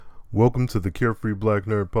Welcome to the Carefree Black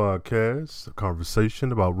Nerd Podcast, a conversation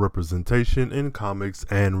about representation in comics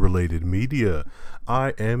and related media.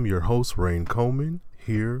 I am your host, Rain Coleman,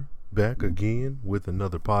 here back again with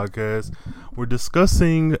another podcast. We're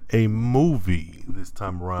discussing a movie this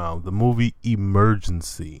time around, the movie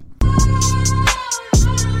Emergency.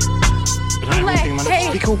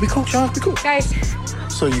 Hey. Be cool, Charles, be cool. Guys.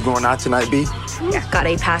 So you going out tonight, B? Yeah, got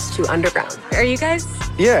a pass to Underground. Are you guys?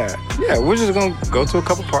 Yeah, we're just gonna go to a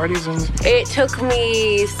couple parties and... It took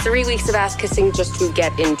me 3 weeks of ass kissing just to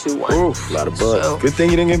get into one. Oof, a lot of buzz. So. Good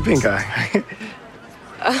thing you didn't get pink eye.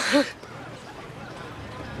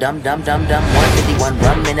 Dum 151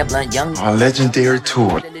 rum in a blunt young. Our legendary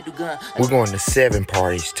tour. We're going to 7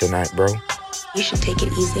 parties tonight, bro. You should take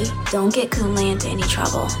it easy. Don't get Kunle into any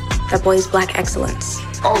trouble. That boy's black excellence.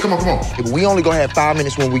 Oh, come on. Yeah, we only gonna have 5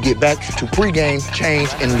 minutes when we get back to pregame, change,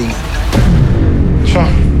 and leave.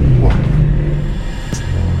 Sean, what?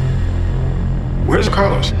 Where's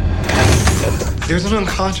Carlos? There's an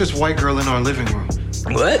unconscious white girl in our living room.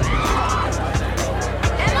 What?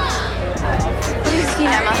 Please see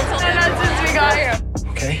Emma. Since we got here.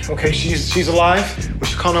 Okay, she's alive. We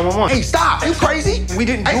should call 911. Hey, stop! You crazy? We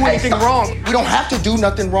didn't do anything wrong. We don't have to do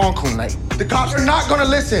nothing wrong, Kunle. The cops are not gonna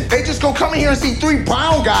listen. They just gonna come in here and see 3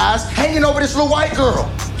 brown guys hanging over this little white girl.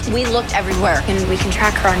 We looked everywhere, and we can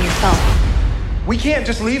track her on your phone. We can't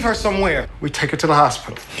just leave her somewhere. We take her to the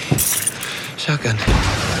hospital. Shotgun.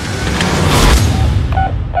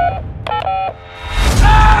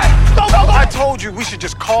 I told you we should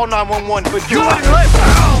just call 911, but you wouldn't let.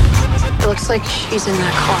 It looks like she's in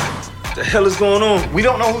that car. What the hell is going on? We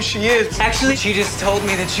don't know who she is. Actually, she just told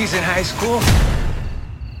me that she's in high school.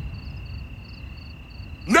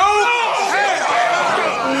 No!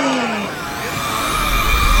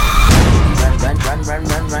 Run,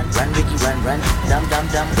 Ricky, run. Dum, run, Ricky, run,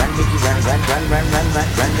 Ricky, run.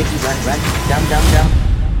 Dum.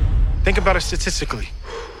 Think about it statistically.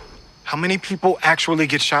 How many people actually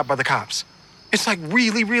get shot by the cops? It's like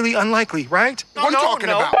really, really unlikely, right? What are you talking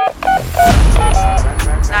about?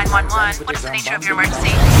 911, what is the nature of your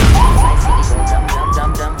emergency?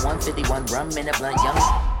 Dum, 151 rum in a blunt young.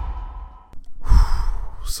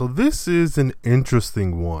 So this is an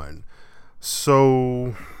interesting one.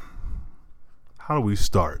 So how do we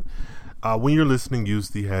start? When you're listening, use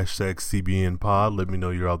the hashtag CBNPod. Let me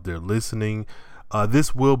know you're out there listening.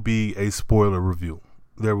 This will be a spoiler review.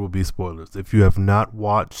 There will be spoilers. If you have not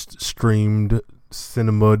watched, streamed,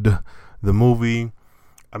 cinemaed the movie,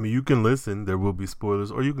 I mean, you can listen. There will be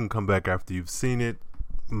spoilers, or you can come back after you've seen it.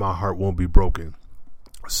 My heart won't be broken.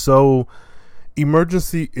 So,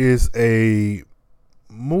 Emergency is a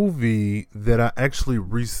movie that I actually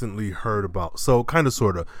recently heard about. So, kind of,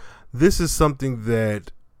 sort of. This is something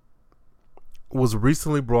that was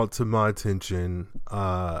recently brought to my attention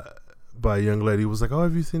by a young lady who was like, "Oh,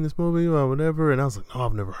 have you seen this movie?" or whatever. And I was like, "Oh,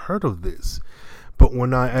 I've never heard of this." But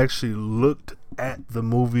when I actually looked at the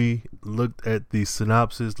movie, looked at the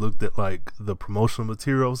synopsis, looked at like the promotional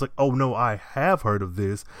material, I was like, "Oh no, I have heard of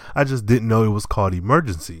this. I just didn't know it was called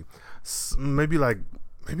Emergency." Maybe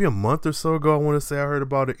a month or so ago, I want to say I heard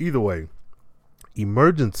about it. Either way,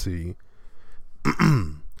 Emergency.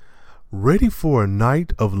 Ready for a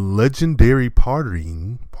night of legendary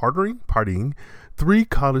partying? 3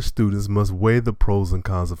 college students must weigh the pros and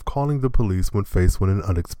cons of calling the police when faced with an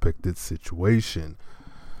unexpected situation.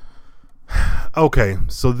 Okay,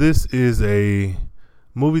 so this is a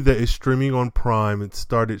movie that is streaming on Prime. It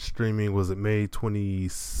started streaming, was it May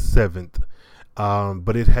 27th?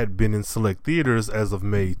 But it had been in select theaters as of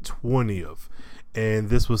May 20th. And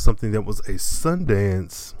this was something that was a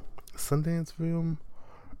Sundance film?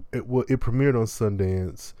 It premiered on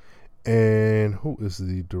Sundance. And who is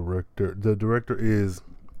the director? The director is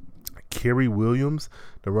Carey Williams.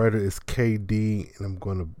 The writer is KD, and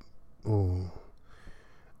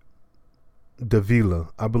Davila.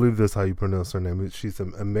 I believe that's how you pronounce her name. She's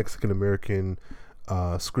a Mexican American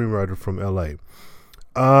screenwriter from LA.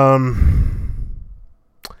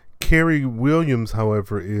 Carey Williams,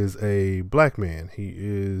 however, is a black man. He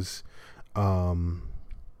is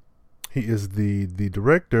the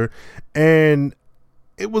director, and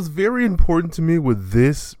it was very important to me with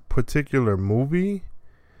this particular movie.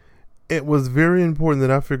 It was very important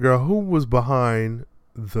that I figure out who was behind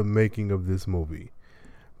the making of this movie,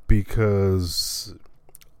 because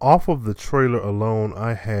off of the trailer alone,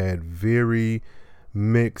 I had very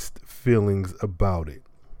mixed feelings about it.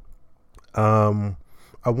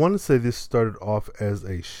 I want to say this started off as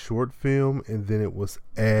a short film, and then it was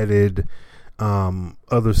added,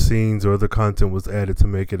 other scenes or other content was added to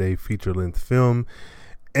make it a feature-length film.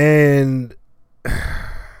 And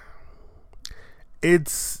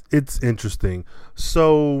it's interesting.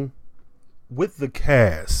 So with the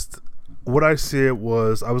cast, what I said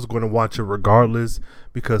was I was going to watch it regardless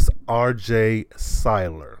because R.J.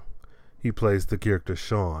 Cyler, he plays the character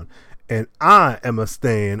Sean, and I am a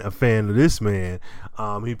fan of this man.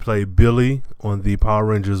 He played Billy on the Power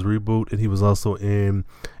Rangers reboot, and he was also in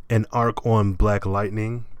an arc on Black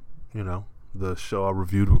Lightning, you know, the show I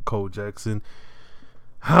reviewed with Cole Jackson.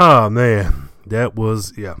 Ah, man, that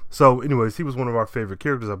was, yeah. So anyways, he was one of our favorite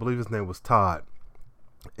characters. I believe his name was Todd,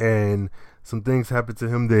 and some things happened to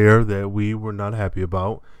him there that we were not happy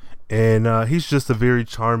about. And he's just a very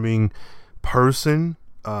charming person.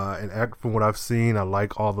 And from what I've seen, I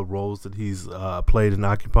like all the roles that he's played and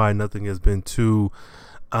occupied. Nothing has been too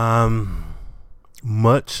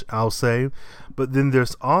much, I'll say. But then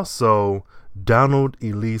there's also Donald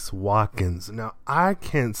Elise Watkins. Now, I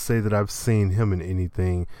can't say that I've seen him in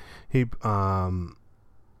anything. He's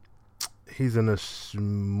in a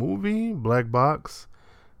movie, Black Box.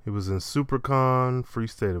 He was in Supercon, Free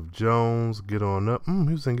State of Jones, Get On Up.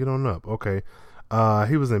 He was in Get On Up. Okay.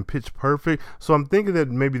 He was in Pitch Perfect. So I'm thinking that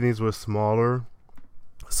maybe these were smaller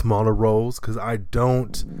roles, because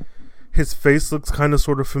his face looks kind of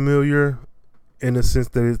sort of familiar in the sense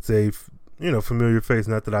that it's a, familiar face.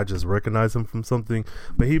 Not that I just recognize him from something,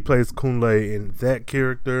 but he plays Kunle in that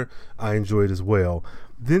character. I enjoyed as well.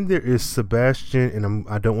 Then there is Sebastian, and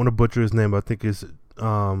I don't want to butcher his name. I think it's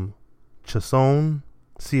Chacon,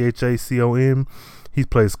 Chacon. He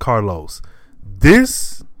plays Carlos.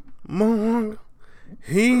 This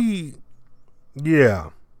he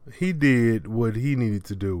did what he needed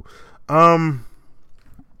to do. The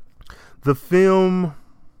film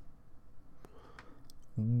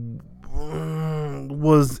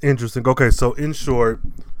was interesting. Okay, so in short,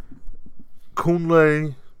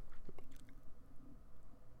 Kunle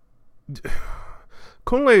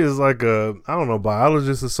is like a, I don't know,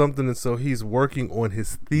 biologist or something, and so he's working on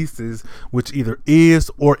his thesis, which either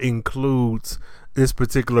is or includes this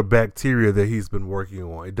particular bacteria that he's been working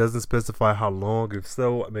on. It doesn't specify how long. If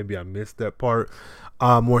so, maybe I missed that part.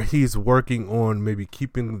 Where he's working on maybe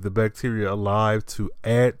keeping the bacteria alive to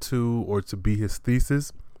add to or to be his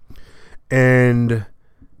thesis. And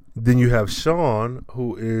then you have Sean,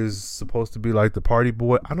 who is supposed to be like the party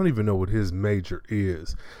boy. I don't even know what his major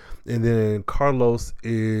is. And then Carlos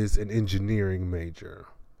is an engineering major.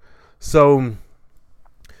 So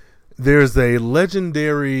there's a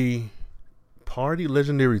legendary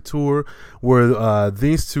tour where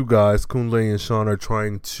these two guys, Kunle and Sean, are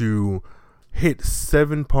trying to hit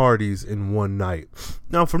 7 parties in one night.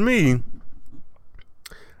 Now for me,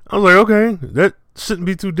 I was like, okay, that shouldn't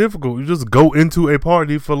be too difficult. You just go into a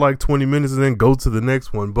party for like 20 minutes and then go to the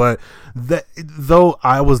next one. But though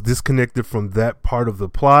I was disconnected from that part of the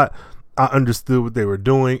plot, I understood what they were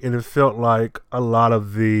doing, and it felt like a lot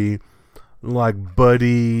of the like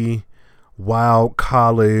buddy, wild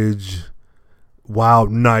college,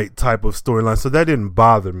 wild night type of storyline. So that didn't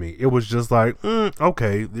bother me. It was just like,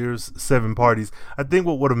 okay, there's 7 parties. I think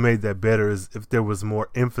what would have made that better is if there was more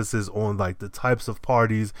emphasis on like the types of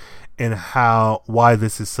parties and why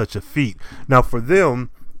this is such a feat. Now for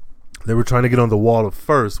them, they were trying to get on the wall of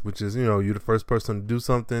first, which is, you're the first person to do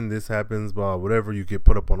something, this happens, blah, whatever, you get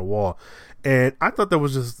put up on the wall. And I thought that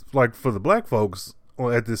was just like for the black folks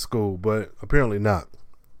at this school, but apparently not.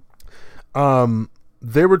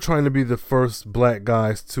 They were trying to be the first black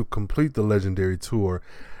guys to complete the legendary tour.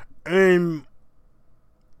 And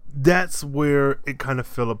that's where it kind of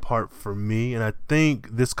fell apart for me. And I think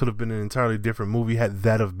this could have been an entirely different movie had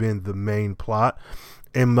that have been the main plot.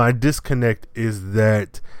 And my disconnect is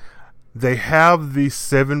that they have these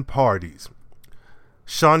 7 parties.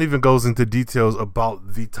 Sean even goes into details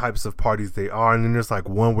about the types of parties they are. And then there's like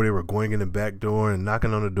one where they were going in the back door and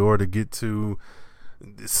knocking on the door to get to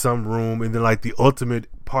some room, and then like the ultimate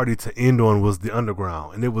party to end on was the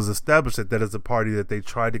underground, and it was established that is a party that they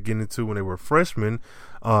tried to get into when they were freshmen,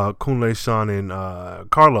 Kunle, Sean, and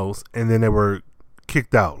Carlos, and then they were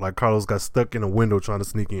kicked out. Like Carlos got stuck in a window trying to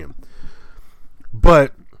sneak in.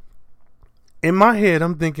 But in my head,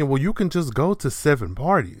 I'm thinking, well, you can just go to 7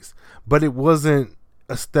 parties, but it wasn't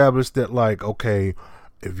established that like, okay,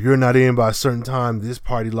 if you're not in by a certain time, this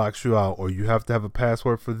party locks you out, or you have to have a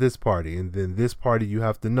password for this party, and then this party you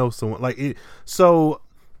have to know someone. Like it, so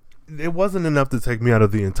it wasn't enough to take me out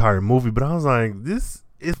of the entire movie. But I was like, this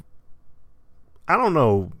is, I don't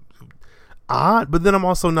know, odd. But then I'm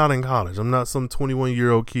also not in college. I'm not some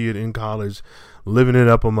 21-year-old kid in college living it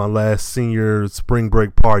up on my last senior spring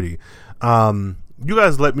break party. You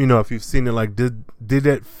guys let me know if you've seen it. Like, did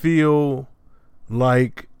that feel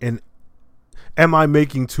like am I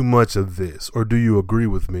making too much of this, or do you agree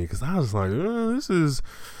with me? Because I was like, this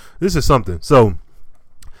is something. So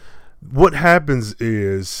what happens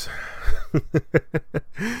is,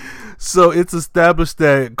 so it's established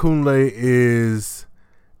that Kunle is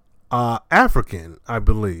African, I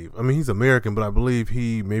believe. I mean, he's American, but I believe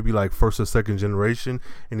he may be like first or second generation.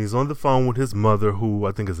 And he's on the phone with his mother, who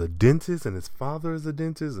I think is a dentist, and his father is a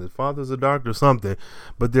dentist, his father's a doctor or something.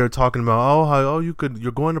 But they're talking about,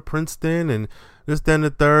 you're going to Princeton and this, that, and the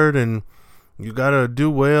third, and you gotta do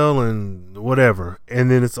well and whatever. And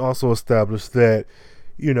then it's also established that,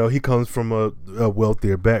 you know, he comes from a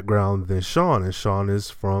wealthier background than Sean, and Sean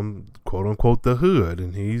is from quote unquote the hood,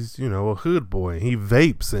 and he's, you know, a hood boy, and he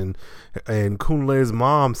vapes, and Kunle's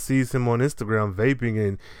mom sees him on Instagram vaping,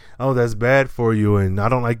 and oh, that's bad for you, and I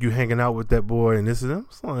don't like you hanging out with that boy, and this is, I'm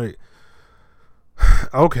just like,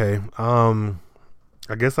 okay,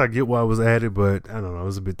 I guess I get why I was added, but I don't know, it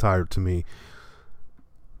was a bit tired to me.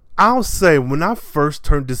 I'll say, when I first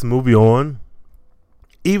turned this movie on,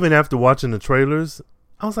 even after watching the trailers,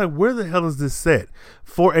 I was like, where the hell is this set?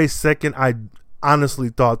 For a second, I honestly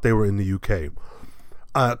thought they were in the UK.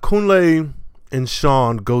 Kunle and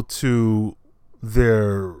Sean go to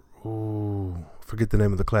their, forget the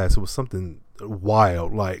name of the class. It was something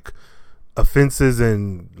wild, like offenses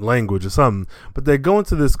in language or something. But they go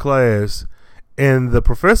into this class, and the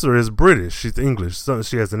professor is British. She's English, so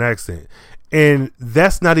she has an accent. And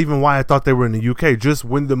that's not even why I thought they were in the UK. Just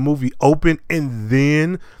when the movie opened, and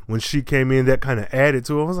then when she came in, that kind of added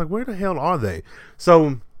to it. I was like, where the hell are they?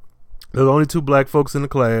 So there's only 2 black folks in the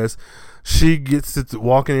class. She gets to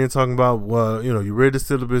walking in talking about, well, you know, you read the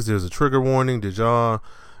syllabus. There's a trigger warning.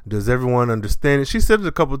 Does everyone understand it? She said it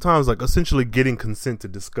a couple of times, like essentially getting consent to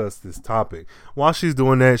discuss this topic. While she's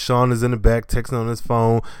doing that, Sean is in the back texting on his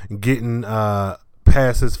phone, getting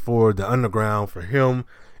passes for the underground for him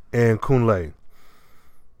and Kunle.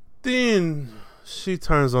 Then she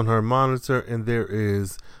turns on her monitor, and there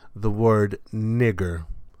is the word nigger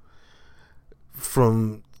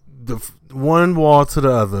from the one wall to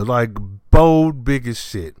the other, like bold, big as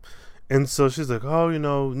shit. And so she's like, oh, you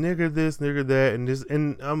know, nigger this, nigger that, and this,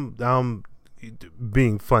 and I'm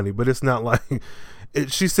being funny, but it's not like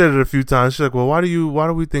it. She said it a few times. She's like, well, why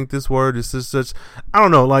do we think this word is such? I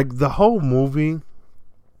don't know. Like the whole movie,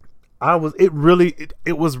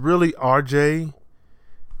 it was really RJ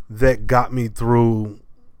that got me through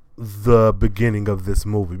the beginning of this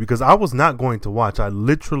movie, because I was not going to watch. I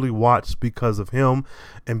literally watched because of him,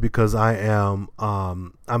 and because I'm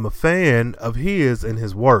a fan of his and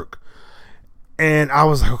his work. And I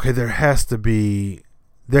was like, okay, there has to be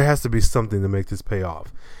something to make this pay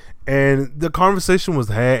off. And the conversation was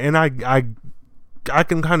had, and I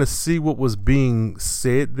can kind of see what was being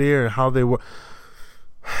said there and how they were.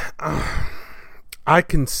 I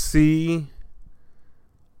can see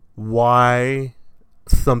why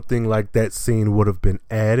something like that scene would have been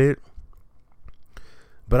added,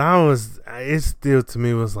 but it still to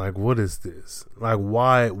me was like, what is this? Like,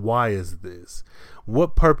 why is this?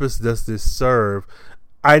 What purpose does this serve?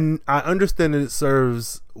 I understand that it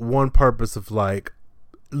serves one purpose of like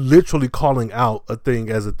literally calling out a thing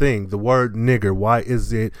as a thing. The word nigger, why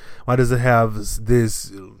does it have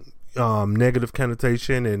this negative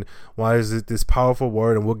connotation, and why is it this powerful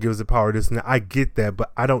word, and what gives it power, this and that? I get that,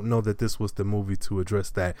 but I don't know that this was the movie to address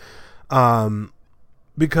that,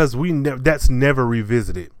 because that's never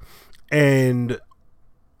revisited. And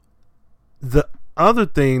the other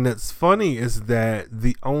thing that's funny is that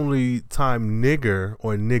the only time nigger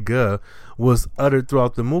or nigga was uttered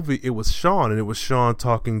throughout the movie, it was Sean, and it was Sean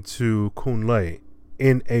talking to Kunle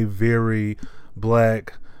in a very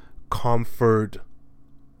black comfort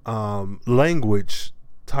language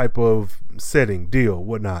type of setting, deal,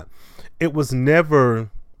 whatnot. It was never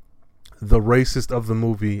the racist of the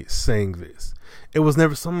movie saying this. It was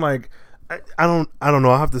never something like, I don't know.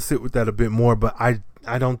 I'll have to sit with that a bit more, but I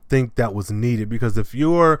don't think that was needed, because if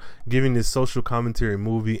you're giving this social commentary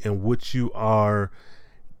movie, and what you are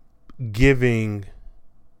giving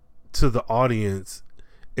to the audience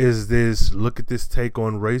is this, look at this take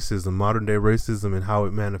on racism, modern day racism, and how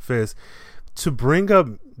it manifests, to bring up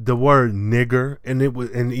the word nigger, and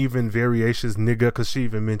even variations nigga, because she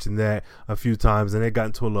even mentioned that a few times, and they got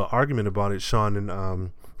into a little argument about it, Sean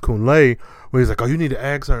and Kunle, where he's like, oh, you need to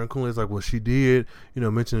ask her, and Kunle's like, well, she did,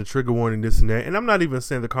 mention the trigger warning, this and that. And I'm not even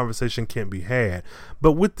saying the conversation can't be had,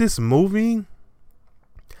 but with this movie,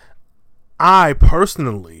 I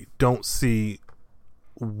personally don't see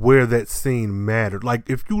where that scene mattered. Like,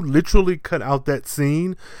 if you literally cut out that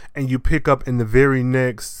scene and you pick up in the very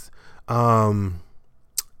next,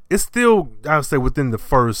 it's still, I would say, within the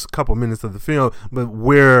first couple minutes of the film, but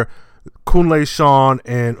where Kunle, Sean,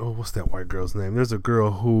 and what's that white girl's name? There's a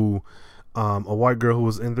girl who, a white girl who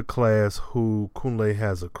was in the class who Kunle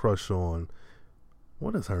has a crush on.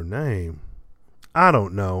 What is her name? I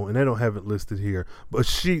don't know, and they don't have it listed here. But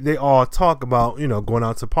they all talk about, going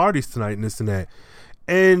out to parties tonight and this and that.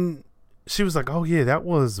 And she was like, "Oh yeah, that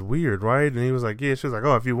was weird, right?" And he was like, "Yeah." She was like,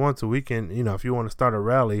 "Oh, if you want to, we can. If you want to start a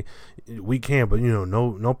rally, we can. But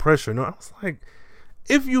no pressure." No, I was like,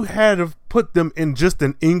 if you had to put them in just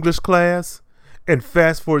an English class and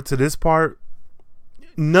fast forward to this part,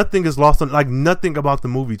 nothing is lost on. Like nothing about the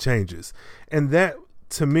movie changes, and that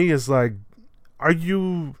to me is like, are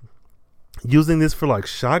you using this for like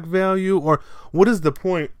shock value, or what is the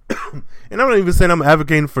point? And I'm not even saying I'm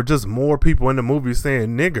advocating for just more people in the movie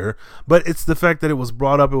saying nigger, but it's the fact that it was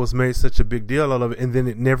brought up, it was made such a big deal out of it, and then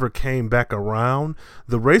it never came back around.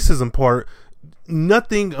 The racism part,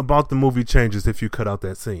 nothing about the movie changes if you cut out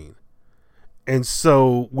that scene. And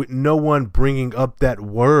so with no one bringing up that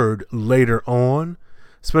word later on,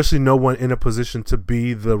 especially no one in a position to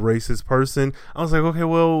be the racist person, I was like, okay,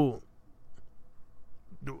 well,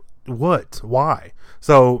 what? Why?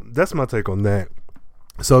 So that's my take on that.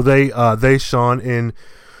 So they Sean and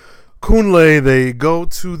Kunle, they go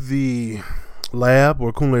to the lab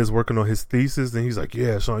where Kunle is working on his thesis, and he's like,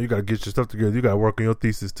 "Yeah, Sean, you gotta get your stuff together. You gotta work on your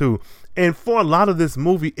thesis too." And for a lot of this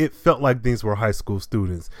movie, it felt like these were high school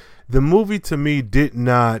students. The movie to me did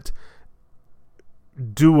not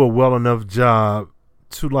do a well enough job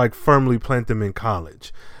to like firmly plant them in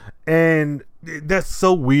college. And that's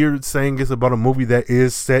so weird saying it's about a movie that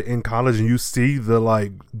is set in college and you see the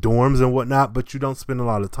like dorms and whatnot, but you don't spend a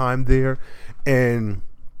lot of time there. And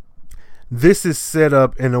this is set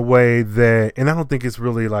up in a way that, and I don't think it's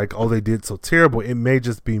really like, oh, they did so terrible. It may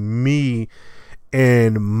just be me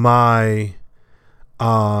and my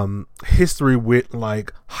history with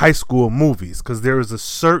like high school movies, because there is a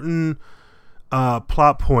certain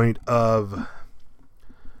plot point of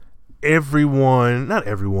not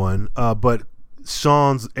everyone, but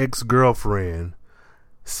Sean's ex-girlfriend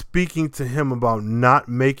speaking to him about not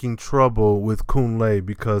making trouble with Kunle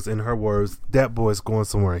because, in her words, that boy's going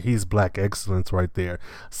somewhere. He's black excellence right there.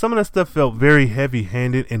 Some of that stuff felt very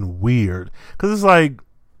heavy-handed and weird, because it's like,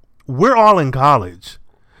 we're all in college.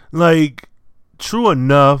 Like, true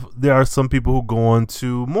enough, there are some people who go on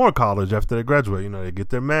to more college after they graduate. They get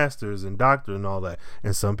their masters and doctor and all that.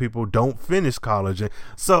 And some people don't finish college.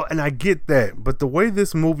 And I get that. But the way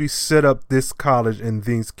this movie set up this college and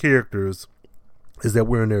these characters is that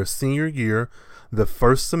we're in their senior year, the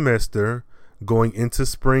first semester, going into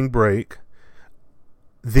spring break.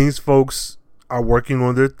 These folks are working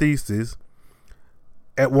on their thesis.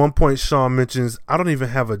 At one point, Sean mentions, "I don't even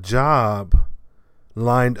have a job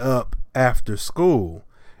lined up after school,"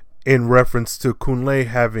 in reference to Kunle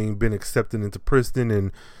having been accepted into Princeton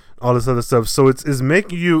and all this other stuff. So it's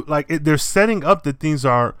making you like they're setting up that these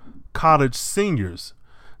are college seniors.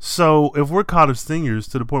 So if we're college seniors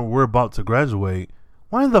to the point where we're about to graduate,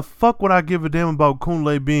 why the fuck would I give a damn about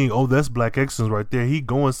Kunle being, oh, that's black excellence right there, he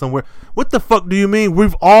going somewhere? What the fuck do you mean?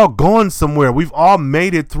 We've all gone somewhere. We've all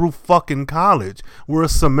made it through fucking college. We're a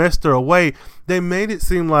semester away. They made it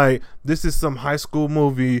seem like this is some high school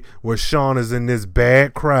movie where Sean is in this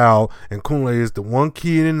bad crowd and Kunle is the one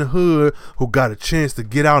kid in the hood who got a chance to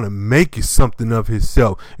get out and make it something of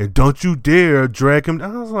himself. And don't you dare drag him. I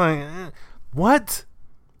was like, what?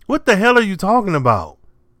 What the hell are you talking about?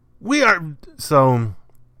 So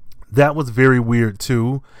that was very weird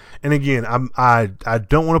too. And again, I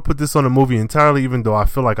don't want to put this on the movie entirely, even though I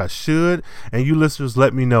feel like I should. And you listeners,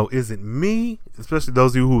 let me know, is it me, especially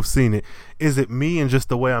those of you who've seen it, is it me and just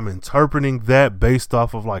the way I'm interpreting that based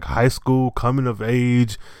off of like high school, coming of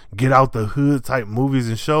age, get out the hood type movies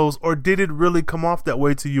and shows, or did it really come off that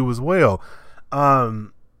way to you as well?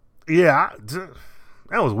 That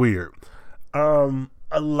was weird.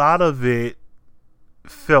 A lot of it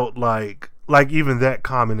felt like even that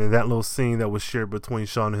comment and that little scene that was shared between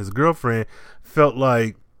Sean and his girlfriend felt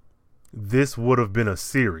like this would have been a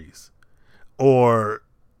series or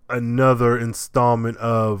another installment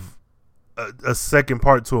of a second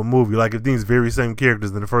part to a movie. Like if these very same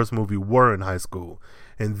characters in the first movie were in high school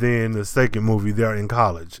and then the second movie they're in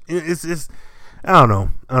college. It's I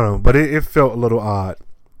don't know, but it felt a little odd.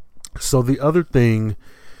 So the other thing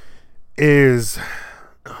is,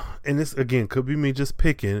 and this again could be me just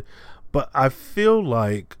picking, but I feel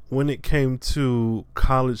like when it came to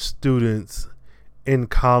college students in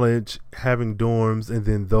college having dorms and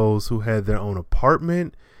then those who had their own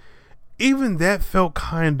apartment, even that felt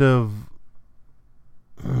kind of,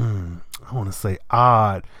 I want to say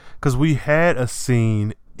odd, because we had a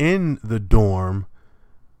scene in the dorm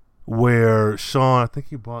where Sean, I think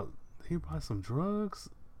he bought he buy some drugs?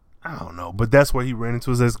 I don't know, but that's where he ran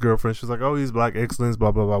into his ex-girlfriend. She's like, oh, he's black excellence,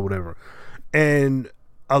 blah, blah, blah, whatever. And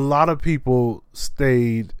a lot of people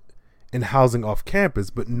stayed in housing off campus,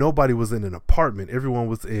 but nobody was in an apartment. Everyone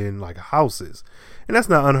was in like houses. And that's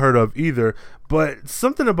not unheard of either. But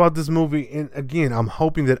something about this movie, and again, I'm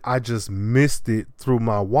hoping that I just missed it through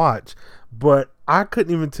my watch, but I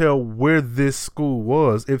couldn't even tell where this school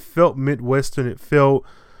was. It felt Midwestern. It felt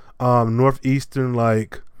Northeastern,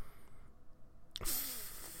 like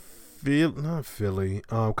not Philly,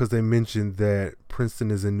 because they mentioned that Princeton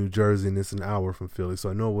is in New Jersey and it's an hour from Philly, so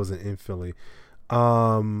I know it wasn't in Philly.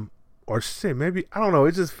 Or shit, maybe, I don't know,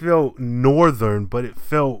 it just felt northern, but it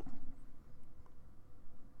felt,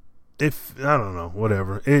 I don't know,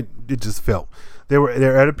 whatever. It just felt.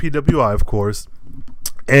 They're at a PWI, of course,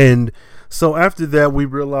 and so after that, we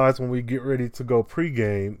realized when we get ready to go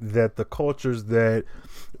pregame that the cultures that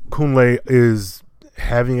Kunle is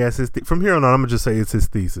having as his from here on I'm gonna just say it's his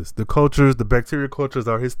thesis. The cultures, the bacteria cultures,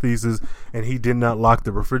 are his thesis, and he did not lock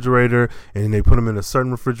the refrigerator, and they put him in a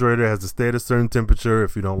certain refrigerator. It has to stay at a certain temperature.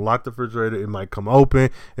 If you don't lock the refrigerator, it might come open.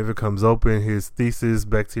 If it comes open, his thesis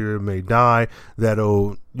bacteria may die.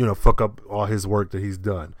 That'll fuck up all his work that he's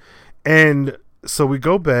done. And so we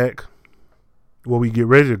go back. Well, we get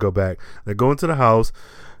ready to go back. They go into the house,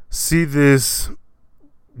 see this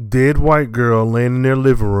dead white girl laying in their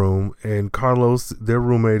living room, and Carlos, their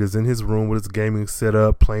roommate, is in his room with his gaming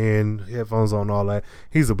setup, playing, headphones on, all that.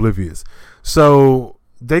 He's oblivious. So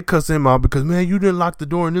they cuss him out because, man, you didn't lock the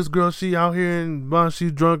door, and this girl, she out here and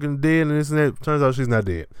she's drunk and dead and this and that. Turns out she's not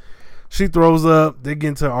dead. She throws up. They get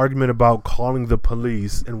into an argument about calling the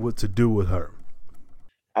police and what to do with her.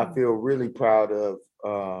 I feel really proud of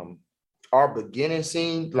our beginning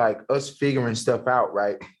scene, like us figuring stuff out,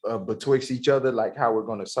 right, betwixt each other, like how we're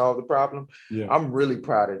going to solve the problem. Yeah. I'm really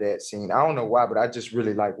proud of that scene. I don't know why, but I just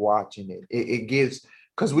really like watching it. It gives,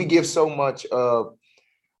 because we give so much of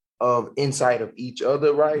insight of each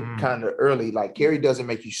other, right, kind of early. Like Carrie doesn't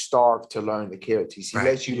make you starve to learn the characters. He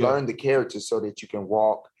lets you learn the characters so that you can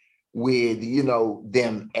walk with,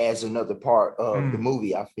 them as another part of the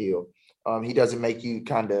movie, I feel. He doesn't make you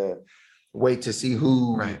kind of wait to see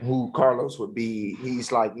who Carlos would be.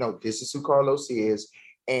 He's like, no, this is who Carlos is,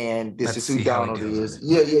 and this is who Donald is.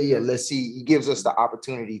 Yeah. Let's see. He gives us the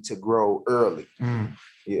opportunity to grow early.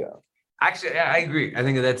 Yeah. Actually, I agree. I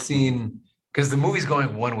think that scene, because the movie's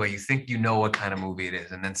going one way, you think you know what kind of movie it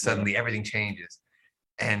is, and then suddenly everything changes,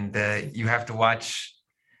 and you have to watch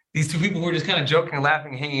these two people who are just kind of joking and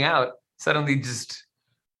laughing and hanging out suddenly just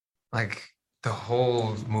like the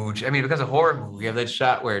whole mood. I mean, because of horror movie, we have that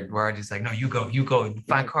shot where I just like, no, you go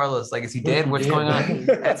find Carlos. Like, is he dead? What's going on? And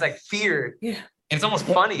it's like fear. Yeah. And it's almost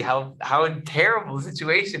funny how terrible the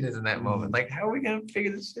situation is in that moment. Like, how are we gonna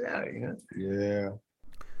figure this shit out? Yeah.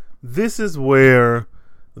 This is where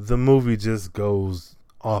the movie just goes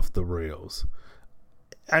off the rails.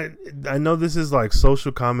 I know this is like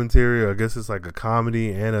social commentary, or I guess it's like a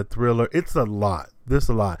comedy and a thriller. It's a lot. There's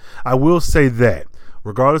a lot. I will say that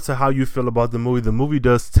regardless of how you feel about the movie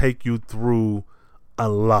does take you through a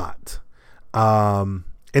lot. And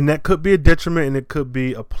that could be a detriment and it could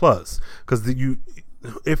be a plus. Because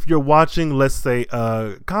if you're watching, let's say,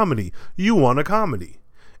 a comedy, you want a comedy.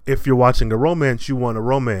 If you're watching a romance, you want a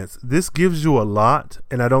romance. This gives you a lot,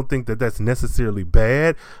 and I don't think that that's necessarily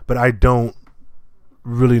bad, but I don't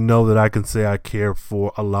really know that I can say I care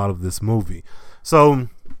for a lot of this movie. So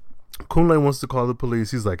Kunle wants to call the police.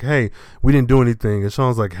 He's like, hey, we didn't do anything. And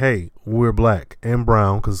Sean's like, hey, we're black and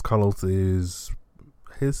brown, because Carlos is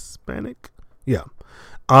Hispanic. Yeah.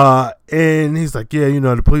 And he's like, yeah,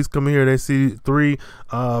 the police come here, they see 3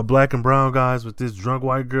 black and brown guys with this drunk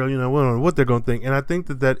white girl, we don't know what they're going to think. And I think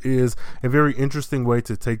that is a very interesting way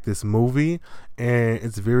to take this movie, and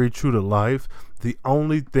it's very true to life. The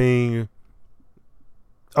only thing,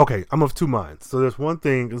 okay, I'm of two minds. So there's one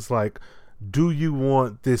thing, it's like, do you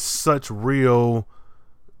want this such real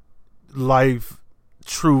life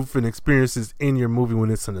truth and experiences in your movie when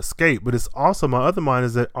it's an escape? But it's also, my other mind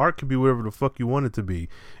is that art can be whatever the fuck you want it to be,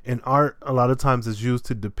 and art a lot of times is used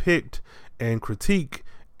to depict and critique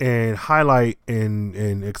and highlight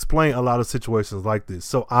and explain a lot of situations like this.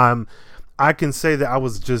 So I can say that I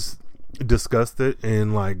was just disgusted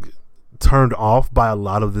and like turned off by a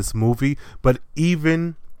lot of this movie, but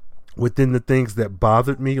even within the things that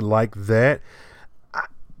bothered me like that,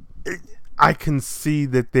 I can see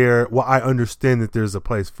that I understand that there's a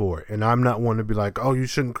place for it, and I'm not one to be like, oh, you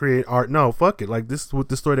shouldn't create art. No, fuck it. Like, this is what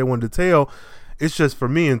the story they wanted to tell. It's just for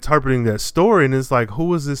me interpreting that story, and it's like,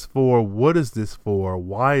 who is this for? What is this for?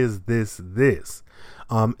 Why is this?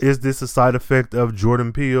 Is this a side effect of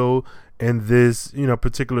Jordan Peele and this,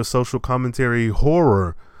 particular social commentary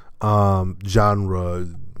horror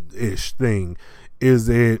genre-ish thing? Is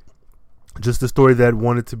it just a story that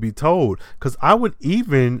wanted to be told? Because I would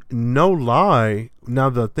even, no lie, now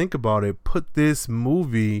that I think about it, put this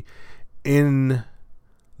movie in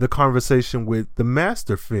the conversation with the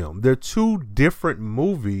Master film. They're two different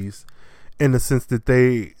movies in the sense that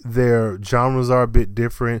their genres are a bit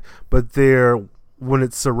different, but when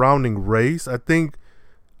it's surrounding race, I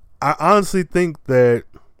honestly think that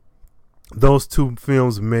those two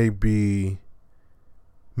films may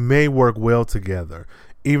work well together.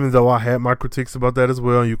 Even though I had my critiques about that as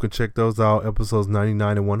well, you can check those out. Episodes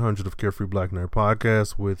 99 and 100 of Carefree Black Nerd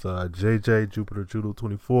Podcast with JJ, Jupiter Judo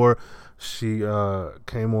 24. She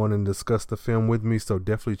came on and discussed the film with me, so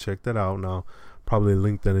definitely check that out. And I'll probably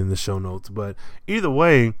link that in the show notes. But either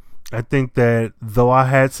way, I think that though I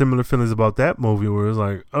had similar feelings about that movie where it was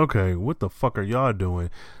like, okay, what the fuck are y'all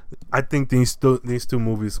doing? I think these two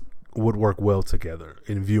movies would work well together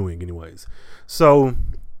in viewing anyways. So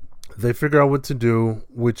they figure out what to do,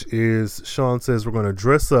 which is Sean says we're going to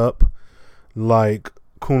dress up like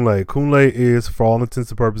Kunle. Kunle is, for all intents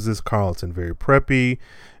and purposes, Carlton. Very preppy,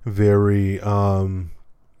 very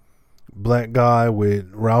black guy with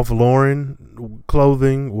Ralph Lauren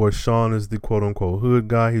clothing, where Sean is the quote-unquote hood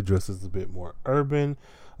guy. He dresses a bit more urban,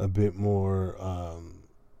 a bit more,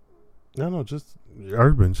 just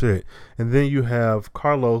urban shit. And then you have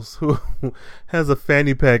Carlos, who has a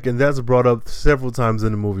fanny pack, and that's brought up several times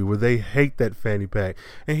in the movie where they hate that fanny pack,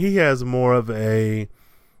 and he has more of a,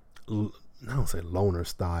 I don't say loner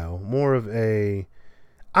style, more of a,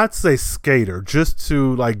 I'd say skater, just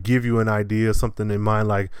to like give you an idea, something in mind,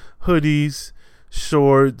 like hoodies,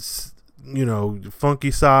 shorts,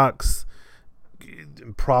 funky socks.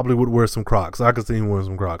 Probably would wear some Crocs. I could see him wearing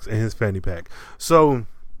some Crocs and his fanny pack. So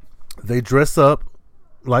they dress up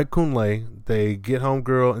like Kunle. They get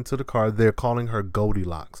homegirl into the car. They're calling her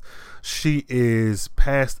Goldilocks. She is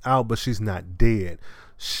passed out, but she's not dead.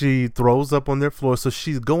 She throws up on their floor, so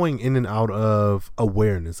she's going in and out of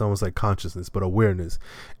awareness, almost like consciousness, but awareness.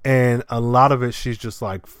 And a lot of it, she's just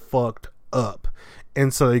like fucked up.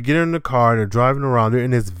 And so they get her in the car, they're driving around, they're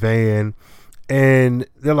in this van, and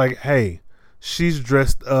they're like, hey, she's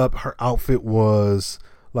dressed up. Her outfit was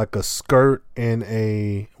like a skirt and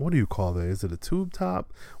a, what do you call that? Is it a tube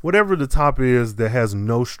top? Whatever the top is that has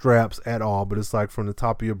no straps at all, but it's like from the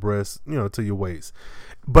top of your breast, to your waist.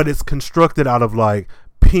 But it's constructed out of like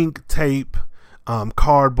pink tape,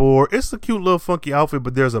 cardboard. It's a cute little funky outfit,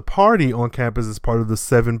 but there's a party on campus as part of the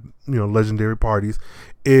 7, legendary parties,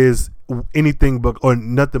 is anything but, or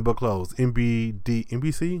nothing but clothes.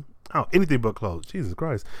 NBC? Oh, anything but clothes. Jesus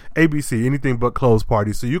Christ. ABC, anything but clothes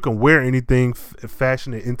party. So you can wear anything,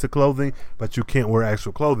 fashion it into clothing, but you can't wear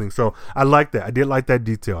actual clothing. So I like that. I did like that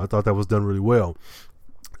detail. I thought that was done really well.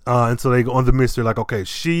 And so they go on the mystery, like, okay,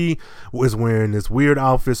 she was wearing this weird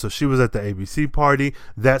outfit, so she was at the ABC party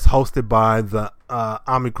that's hosted by the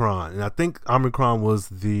Omicron, and I think Omicron was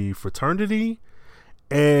the fraternity.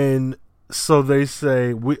 And so they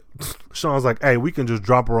say, Sean's like, hey, we can just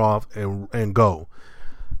drop her off and go.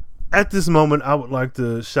 At this moment, I would like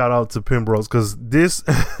to shout out to Penrose, because this,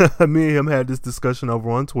 me and him had this discussion over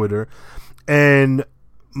on Twitter, and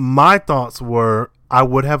my thoughts were I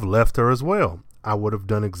would have left her as well. I would have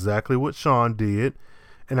done exactly what Sean did,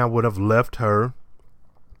 and I would have left her,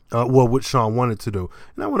 what Sean wanted to do.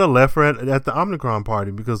 And I would have left her at the Omicron party,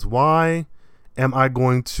 because why am I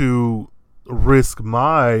going to risk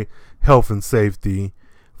my health and safety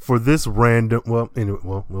for this random, well, anyway,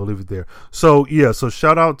 we'll leave it there. So, yeah, so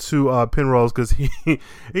shout out to Penrose, because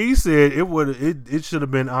he said it should have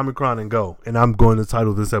been Omicron and Go, and I'm going to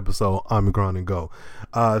title this episode Omicron and Go.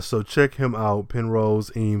 So check him out, Penrose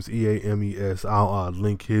Eames, Eames. I'll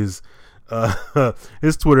link his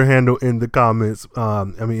Twitter handle in the comments.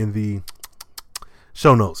 In the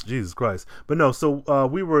show notes. Jesus Christ. But no, so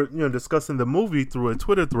we were discussing the movie through a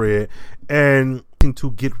Twitter thread, and to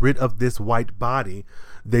get rid of this white body,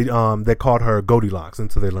 they called her Goldilocks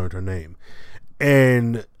until they learned her name.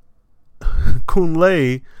 And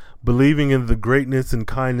Kunle, believing in the greatness and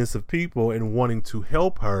kindness of people and wanting to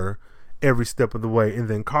help her every step of the way, and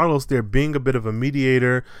then Carlos there being a bit of a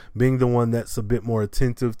mediator, being the one that's a bit more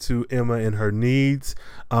attentive to Emma and her needs,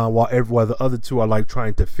 while the other two are like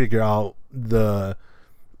trying to figure out the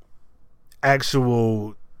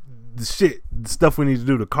actual stuff we need to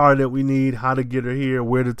do, the car that we need, how to get her here,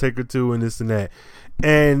 where to take her to, and this and that.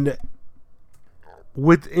 And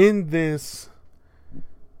within this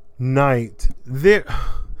night, the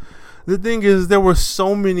thing is, there were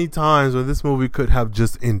so many times where this movie could have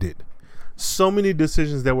just ended. so many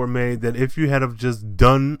decisions that were made that if you had have just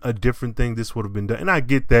done a different thing, this would have been done. And I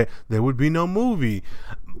get that there would be no movie.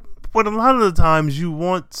 But a lot of the times you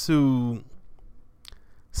want to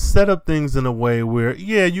set up things in a way where,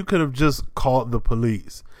 yeah, you could have just called the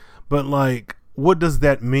police. But, like, what does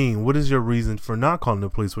that mean? What is your reason for not calling the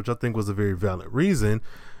police? Which I think was a very valid reason.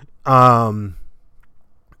 I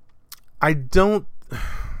don't...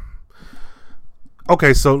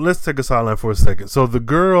 Okay, so let's take a sideline for a second. So the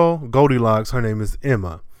girl, Goldilocks, her name is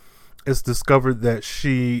Emma. It's discovered that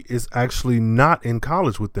she is actually not in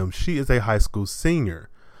college with them. She is a high school senior.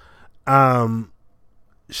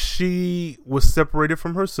 She was separated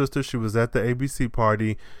from her sister. She was at the ABC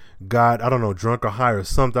party, got, I don't know, drunk or high or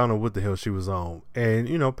something. I don't know what the hell she was on. And,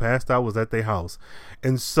 you know, passed out, was at their house.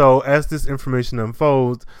 And so as this information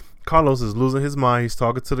unfolds, Carlos is losing his mind. He's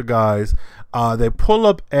talking to the guys. They pull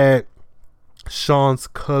up at Sean's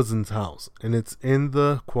cousin's house, and it's in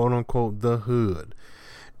the quote unquote the hood.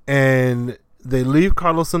 And they leave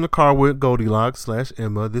Carlos in the car with Goldilocks /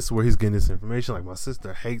 Emma. This is where he's getting this information. Like, my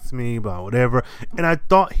sister hates me, blah, whatever. And I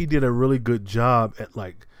thought he did a really good job at,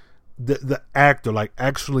 like, the actor, like,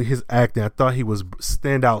 actually his acting. I thought he was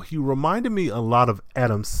stand out. He reminded me a lot of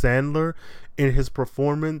Adam Sandler in his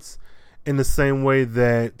performance, in the same way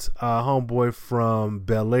that homeboy from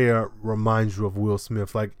Bel Air reminds you of Will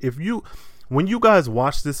Smith. Like, when you guys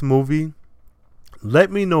watch this movie,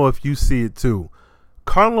 let me know if you see it too.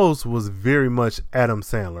 Carlos was very much Adam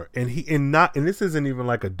Sandler, and this isn't even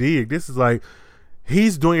like a dig. This is like,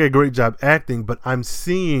 he's doing a great job acting, but I'm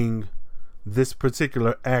seeing this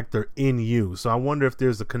particular actor in you. So I wonder if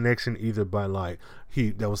there's a connection either by, like,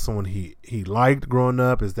 that was someone he liked growing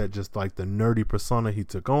up. Is that just like the nerdy persona he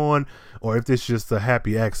took on, or if it's just a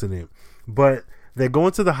happy accident? But they go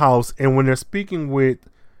into the house, and when they're speaking with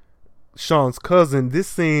Sean's cousin, this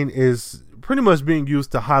scene is pretty much being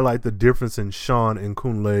used to highlight the difference in Sean and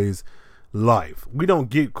Kunle's life. We don't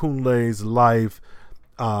get Kunle's life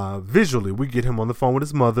visually. We get him on the phone with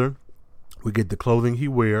his mother. We get the clothing he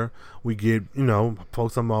wear. We get, you know,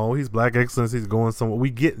 folks, he's Black Excellence. He's going somewhere. We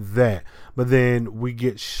get that. But then we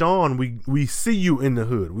get Sean. We see you in the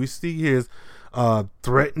hood. We see his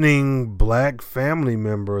threatening black family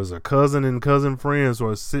members or cousin and cousin friends who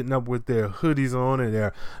are sitting up with their hoodies on and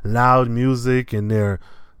their loud music and their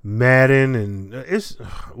Madden, and it's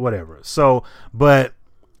whatever. So, but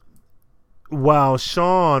while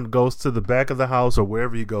Sean goes to the back of the house or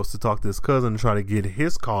wherever he goes to talk to his cousin and try to get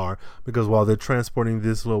his car, because while they're transporting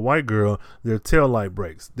this little white girl, their tail light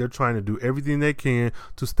breaks. They're trying to do everything they can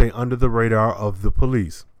to stay under the radar of the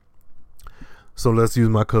police. So let's use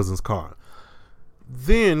my cousin's car.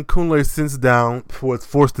 Then Kunle sits down, was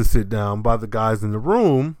forced to sit down by the guys in the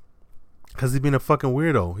room because he's being a fucking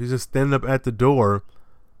weirdo. He's just standing up at the door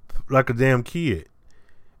like a damn kid.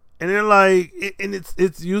 And they're like, and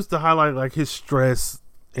it's used to highlight, like, his stress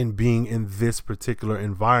in being in this particular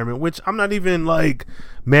environment, which I'm not even, like,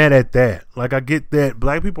 mad at that. Like, I get that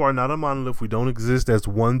black people are not a monolith. We don't exist as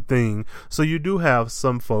one thing. So you do have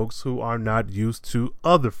some folks who are not used to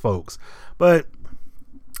other folks. But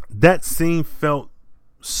that scene felt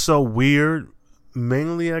so weird,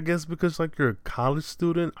 mainly, I guess, because, like, you're a college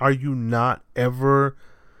student. Are you not ever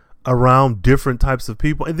around different types of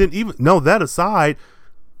people? And then that aside,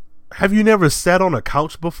 have you never sat on a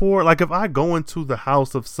couch before? Like, if I go into the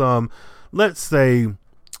house of some, let's say,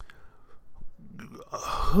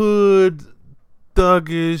 hood,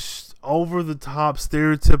 thuggish, over the top,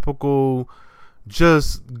 stereotypical,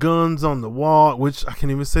 just guns on the wall, which I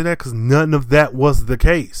can't even say that because none of that was the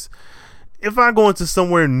case. If I go into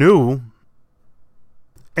somewhere new,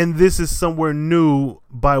 and this is somewhere new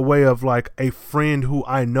by way of, like, a friend who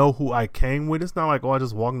I know, who I came with, it's not like, I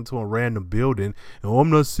just walked into a random building and I'm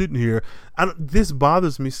not sitting here. This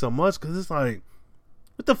bothers me so much because it's like,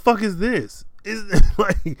 what the fuck is this?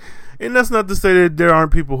 Like, and that's not to say that there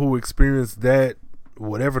aren't people who experience that,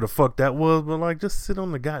 whatever the fuck that was, but, like, just sit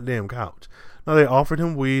on the goddamn couch. Now, they offered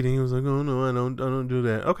him weed and he was like, oh no, I don't do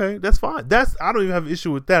that. Okay, that's fine. I don't even have an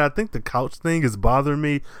issue with that. I think the couch thing is bothering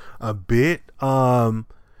me a bit.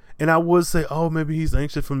 And I would say, maybe he's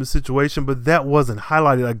anxious from the situation, but that wasn't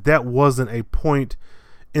highlighted. Like, that wasn't a point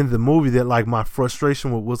in the movie that, like, my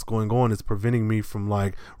frustration with what's going on is preventing me from,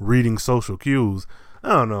 like, reading social cues. I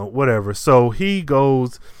don't know, whatever. So he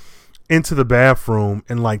goes into the bathroom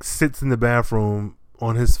and, like, sits in the bathroom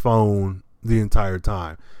on his phone the entire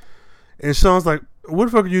time. And Sean's like, what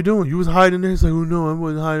the fuck are you doing? You was hiding there? He's like, oh no, I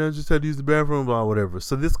wasn't hiding. I just had to use the bathroom, blah, whatever.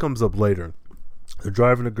 So this comes up later. They're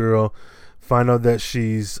driving the girl, find out that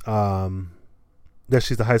she's a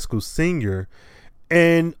high school senior,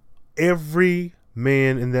 and every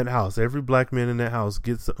man in that house, every black man in that house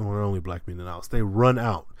gets, or only black men in the house, they run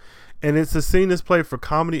out. And it's a scene that's played for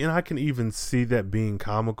comedy, and I can even see that being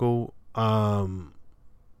comical. And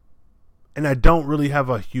I don't really have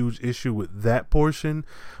a huge issue with that portion.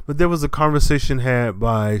 But there was a conversation had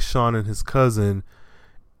by Sean and his cousin,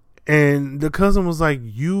 and the cousin was like,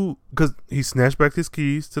 because he snatched back his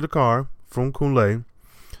keys to the car from Kunle.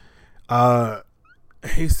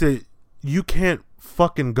 He said, you can't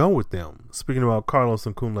fucking go with them. Speaking about Carlos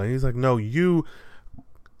and Kunle, he's like, no,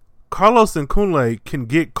 Carlos and Kunle can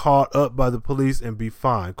get caught up by the police and be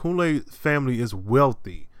fine. Kunle's family is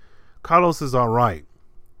wealthy. Carlos is all right.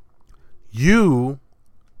 You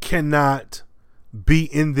cannot be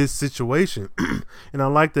in this situation. And I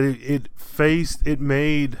like that it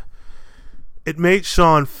made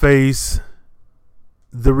Sean face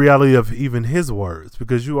the reality of even his words,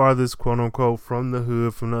 because you are this quote unquote from the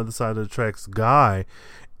hood, from the other side of the tracks guy,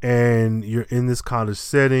 and you're in this college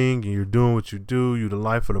setting and you're doing what you do, you're the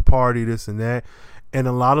life of the party, this and that. And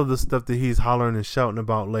a lot of the stuff that he's hollering and shouting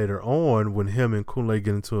about later on when him and Kunle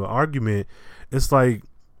get into an argument, it's like,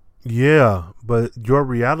 yeah, but your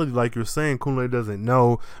reality, like you're saying, Kunle doesn't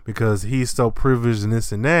know because he's so privileged and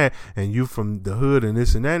this and that, and you from the hood and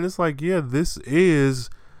this and that. And it's like, yeah, this is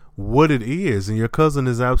what it is, and your cousin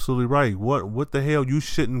is absolutely right. What the hell? You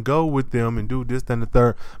shouldn't go with them and do this, that, and the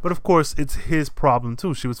third. But of course, it's his problem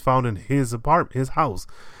too. She was found in his apartment, his house,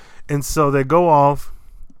 and so they go off.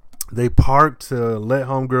 They parked to let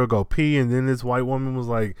homegirl go pee, and then this white woman was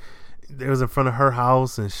like, it was in front of her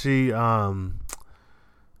house, and she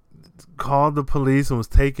called the police and was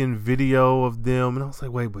taking video of them. And I was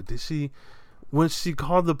like, wait, but when she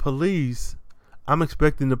called the police, I'm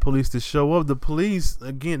expecting the police to show up. The police,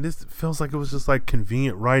 again, this feels like it was just like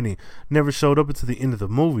convenient writing, never showed up until the end of the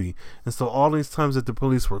movie. And so all these times that the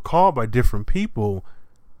police were called by different people,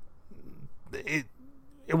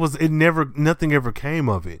 nothing ever came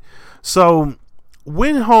of it. So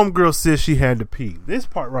when homegirl says she had to pee, this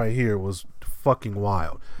part right here was fucking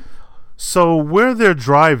wild. So where they're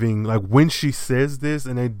driving, like when she says this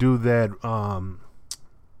and they do that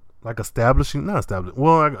like establishing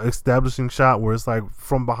shot where it's like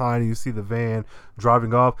from behind and you see the van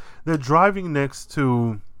driving off. They're driving next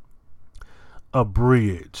to a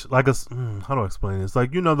bridge, like how do I explain this?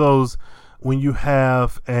 Like, you know, those when you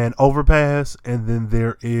have an overpass and then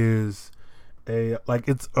there is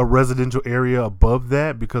it's a residential area above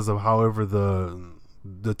that because of however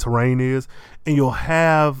the terrain is, and you'll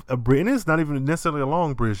have a bridge, and it's not even necessarily a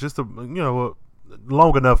long bridge, just a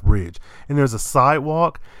long enough bridge, and there's a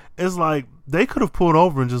sidewalk. It's like they could have pulled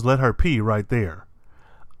over and just let her pee right there.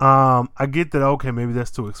 I get that, okay, maybe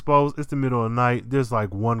that's too exposed. It's the middle of the night. There's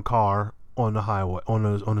like one car on the highway,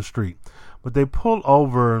 on the street, but they pull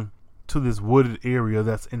over to this wooded area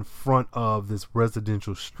that's in front of this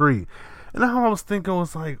residential street. And all I was thinking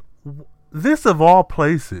was like, this of all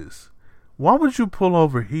places, why would you pull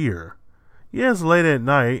over here? Yeah, it's late at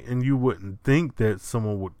night and you wouldn't think that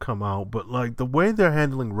someone would come out, but like the way they're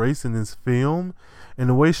handling race in this film and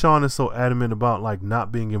the way Sean is so adamant about like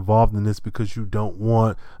not being involved in this because you don't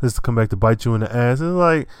want this to come back to bite you in the ass, it's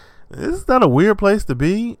like, is that a weird place to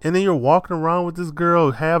be? And then you're walking around with this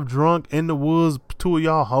girl half drunk in the woods, two of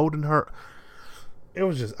y'all holding her. It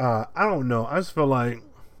was just I don't know. I just felt like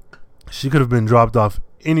she could have been dropped off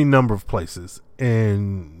any number of places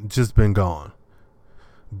and just been gone.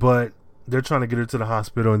 But they're trying to get her to the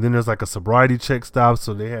hospital, and then there's like a sobriety check stop,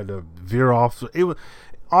 so they had to veer off. So it was,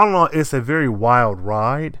 all in all, it's a very wild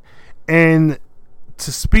ride. And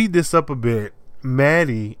to speed this up a bit,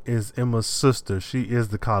 Maddie is Emma's sister. She is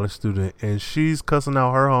the college student, and she's cussing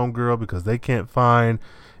out her homegirl because they can't find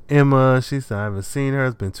Emma. She said, I haven't seen her.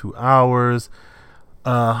 It's been 2 hours.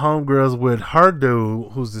 Homegirl's with her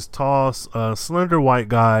dude, who's this tall, slender white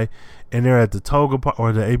guy, and they're at the Toga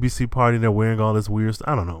or the ABC party. They're wearing all this weird stuff.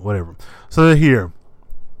 I don't know, whatever. So they're here.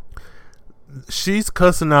 She's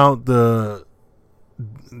cussing out the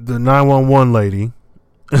 911 lady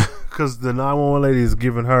because the 911 lady is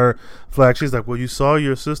giving her flack. She's like, well, you saw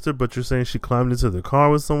your sister, but you're saying she climbed into the car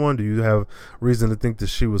with someone. Do you have reason to think that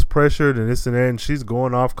she was pressured and this and that? And she's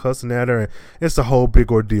going off cussing at her, and it's a whole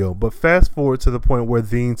big ordeal. But fast forward to the point where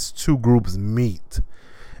these two groups meet,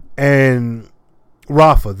 and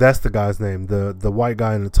Rafa, that's the guy's name, the white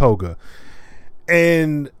guy in the toga.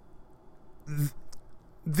 And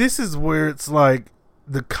this is where it's like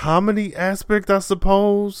the comedy aspect, I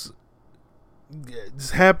suppose,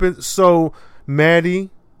 happens. So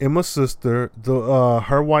Maddie, Emma's sister,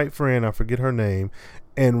 her white friend, I forget her name,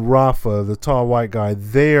 and Rafa, the tall white guy,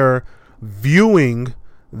 they're viewing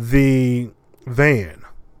the van.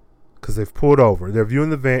 because they've pulled over. They're viewing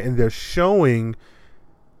the van, and they're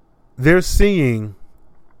seeing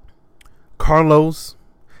Carlos,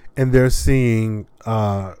 and they're seeing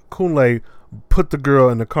Kunle put the girl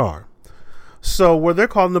in the car. So where they're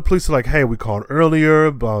calling the police, like, hey, we called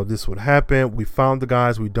earlier, this would happen. We found the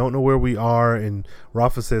guys. We don't know where we are. And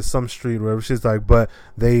Rafa says some street, or whatever. She's like, but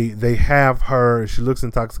they have her. She looks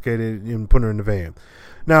intoxicated, and put her in the van.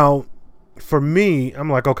 Now, for me,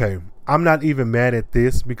 I'm like, okay, I'm not even mad at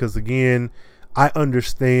this because, again, I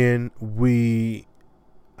understand I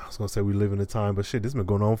was going to say we live in a time, but shit, this has been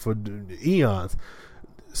going on for eons.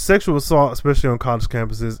 Sexual assault, especially on college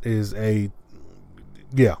campuses,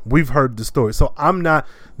 we've heard the story. So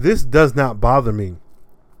this does not bother me.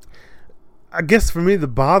 I guess for me, the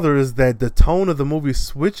bother is that the tone of the movie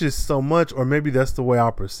switches so much, or maybe that's the way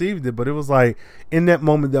I perceived it, but it was like, in that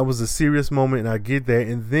moment, that was a serious moment, and I get that,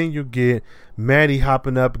 and then you get Maddie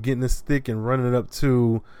hopping up, getting a stick, and running up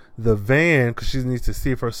to the van, because she needs to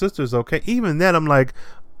see if her sister's okay. Even that, I'm like,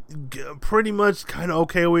 pretty much kind of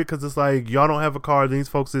okay with, because it's like, y'all don't have a car, these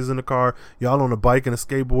folks is in a car, y'all on a bike and a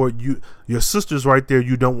skateboard, your sister's right there,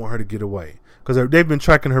 you don't want her to get away, because they've been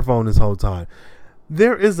tracking her phone this whole time.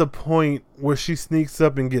 There is a point where she sneaks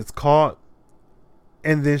up and gets caught,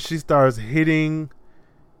 and then she starts hitting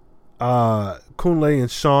Kunle and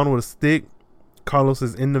Sean with a stick. Carlos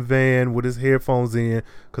is in the van with his headphones in,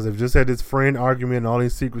 because they've just had this friend argument and all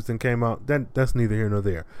these secrets and came out. That's neither here nor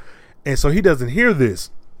there. And so he doesn't hear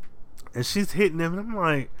this. And she's hitting him, and I'm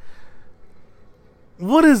like,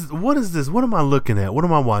 what is this? What am I looking at? What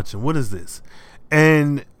am I watching? What is this?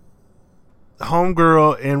 And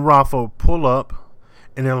homegirl and Rafa pull up,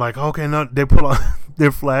 and they're like, okay, no, they pull out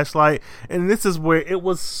their flashlight, and this is where it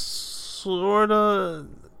was sort of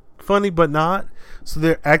funny, but not. So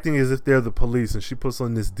they're acting as if they're the police, and she puts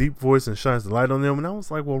on this deep voice and shines the light on them, and I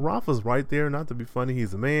was like, well, Rafa's right there, not to be funny,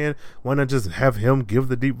 he's a man, why not just have him give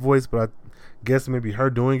the deep voice? But I guess maybe her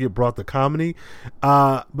doing it brought the comedy.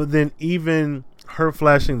 But then even her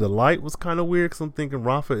flashing the light was kind of weird, because I'm thinking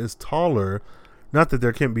Rafa is taller. Not that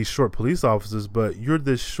there can't be short police officers, but you're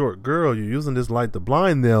this short girl, you're using this light to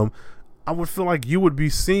blind them. I would feel like you would be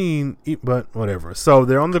seen, but whatever. So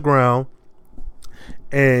they're on the ground,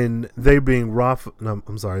 and they're being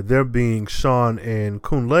Sean and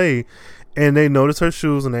Kunle, and they notice her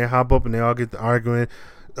shoes, and they hop up, and they all get to arguing.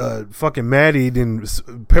 Fucking Maddie then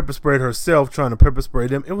pepper sprayed herself, trying to pepper spray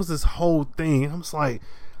them. It was this whole thing. I'm just like,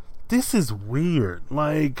 this is weird.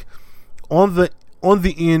 Like, on the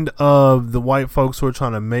end of the white folks who are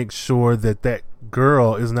trying to make sure that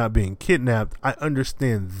girl is not being kidnapped, I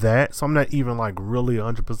understand that. So I'm not even like really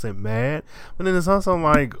 100% mad. But then it's also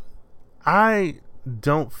like, I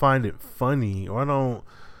don't find it funny, or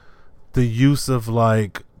the use of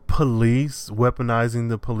like police weaponizing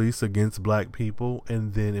the police against black people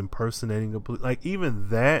and then impersonating a police, like even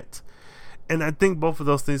that. And I think both of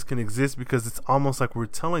those things can exist, because it's almost like we're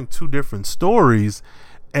telling two different stories.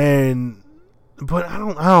 But I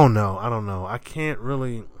don't know. I can't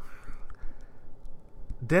really.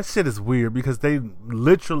 That shit is weird, because they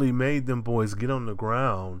literally made them boys get on the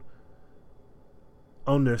ground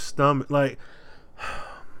on their stomach. Like,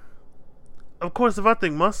 of course, if I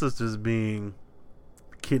think my sister's being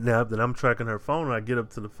kidnapped and I'm tracking her phone and I get up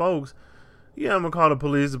to the folks, yeah, I'm gonna call the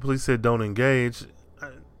police. The police said don't engage.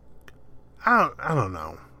 I don't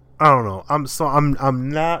know. I'm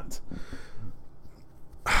not.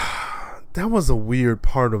 That was a weird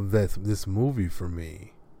part of this movie for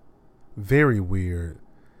me. Very weird.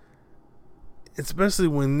 Especially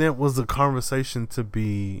when that was a conversation to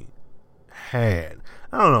be had.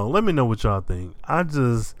 I don't know. Let me know what y'all think.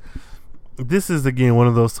 This is, again, one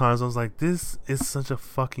of those times I was like, this is such a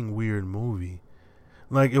fucking weird movie.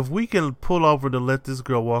 Like, if we can pull over to let this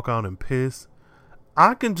girl walk out and piss,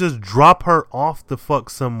 I can just drop her off the fuck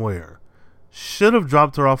somewhere. Should have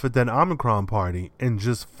dropped her off at that Omicron party and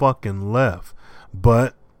just fucking left.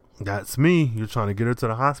 But that's me. You're trying to get her to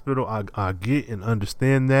the hospital. I get and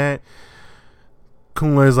understand that.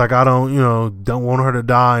 Kunle's like, I don't want her to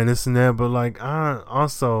die and this and that. But like, I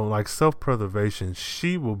also like self-preservation.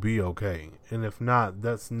 She will be okay. And if not,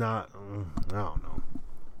 that's not, I don't know.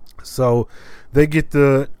 So they get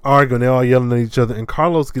to arguing. They're all yelling at each other. And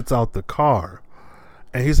Carlos gets out the car.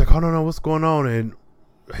 And he's like, oh, no, what's going on? And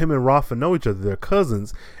him and Rafa know each other. They're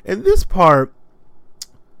cousins. And this part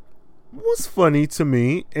was funny to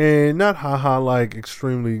me. And not haha, like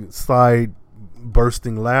extremely side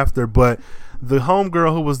bursting laughter. But the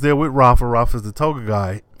homegirl who was there with Rafa's the toga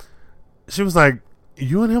guy, she was like,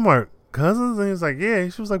 you and him are cousins? And he was like, yeah.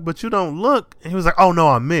 She was like, but you don't look. And he was like, oh, no,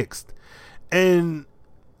 I'm mixed. And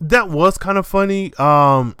that was kind of funny.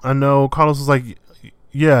 I know Carlos was like,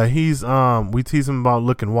 Yeah, he's we tease him about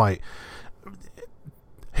looking white.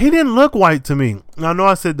 He didn't look white to me. I know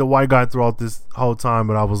I said the white guy throughout this whole time,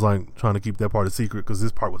 but I was like trying to keep that part a secret because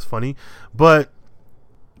this part was funny. But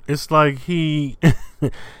it's like he, I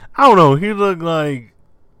don't know. He looked like,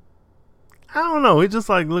 I don't know. He just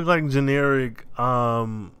like looked like generic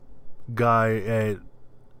guy at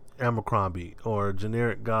Abercrombie or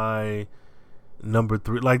generic guy number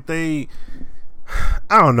 3. Like they,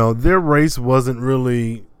 I don't know. Their race wasn't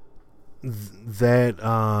really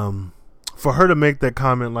that. For her to make that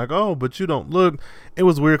comment like, oh, but you don't look, it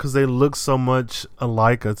was weird because they look so much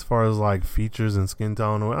alike as far as like features and skin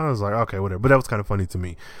tone. I was like, okay, whatever. But that was kind of funny to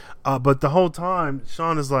me. But the whole time,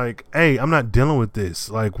 Sean is like, hey, I'm not dealing with this.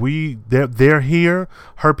 Like they're here.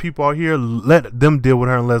 Her people are here. Let them deal with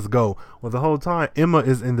her and let's go. Well, the whole time, Emma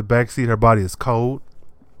is in the backseat. Her body is cold.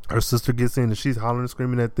 Her sister gets in and she's hollering and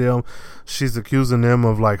screaming at them. She's accusing them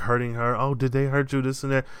of like hurting her. Oh, did they hurt you? This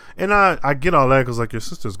and that. And I get all that because like your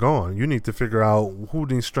sister's gone. You need to figure out who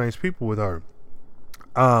these strange people with her.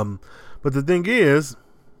 But the thing is,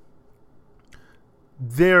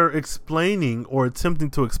 they're explaining or attempting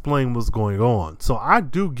to explain what's going on. So I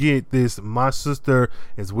do get this. My sister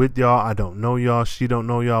is with y'all. I don't know y'all. She don't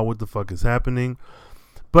know y'all. What the fuck is happening?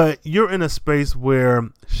 But you're in a space where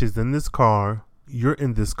she's in this car. You're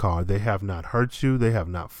in this car. They have not hurt you. They have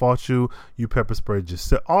not fought you. You pepper sprayed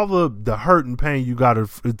yourself. All of the hurt and pain you got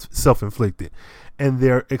it's self-inflicted. And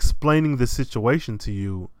they're explaining the situation to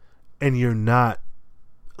you and you're not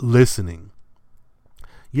listening.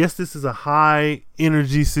 Yes, this is a high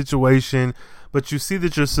energy situation, but you see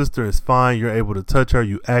that your sister is fine. You're able to touch her.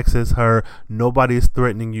 You access her. Nobody is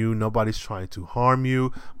threatening you. Nobody's trying to harm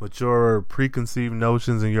you, but your preconceived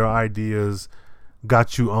notions and your ideas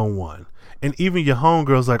got you on one. And even your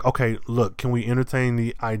homegirl's like, okay, look, can we entertain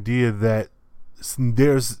the idea that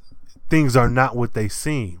there's things are not what they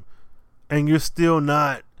seem? And you're still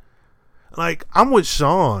not, like, I'm with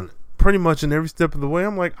Sean pretty much in every step of the way.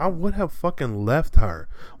 I'm like, I would have fucking left her.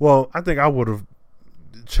 Well, I think I would have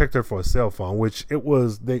checked her for a cell phone, which it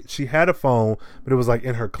was, she had a phone, but it was like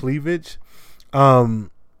in her cleavage. And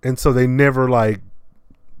so they never like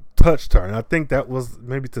touched her. And I think that was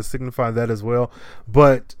maybe to signify that as well.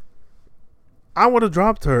 But I would have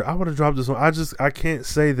dropped her. I would have dropped this one. I can't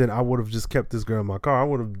say that I would have just kept this girl in my car. I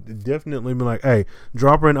would have definitely been like, hey,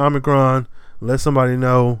 drop her in Omicron, let somebody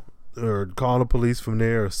know, or call the police from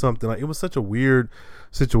there or something. Like, it was such a weird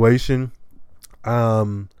situation.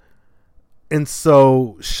 And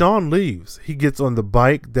so Sean leaves. He gets on the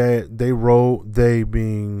bike that they rode, they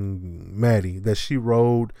being Maddie, that she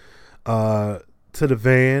rode to the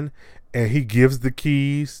van, and he gives the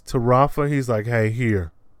keys to Rafa. He's like, hey,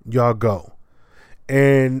 here, y'all go.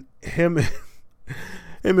 And him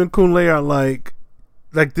and Kunle are like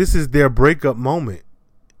this is their breakup moment.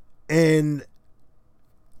 And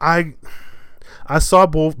I saw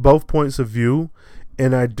both points of view,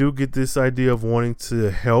 and I do get this idea of wanting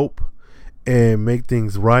to help and make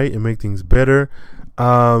things right and make things better.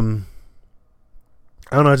 I don't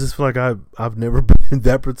know. I just feel like I've never been in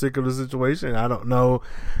that particular situation. I don't know.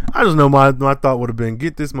 I just know my thought would have been,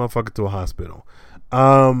 get this motherfucker to a hospital.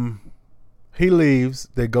 He leaves.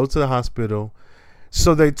 They go to the hospital.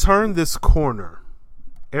 So they turn this corner.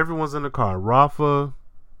 Everyone's in the car. Rafa,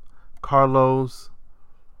 Carlos,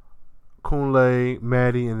 Kunle,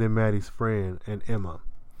 Maddie, and then Maddie's friend and Emma.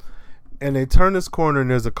 And they turn this corner,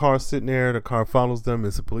 and there's a car sitting there. The car follows them.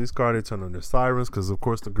 It's a police car. They turn on their sirens because, of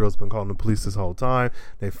course, the girl's been calling the police this whole time.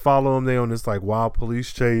 They follow them. They on this like wild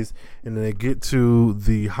police chase, and then they get to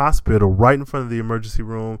the hospital right in front of the emergency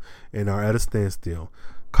room and are at a standstill.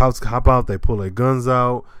 Cops hop out. They pull their guns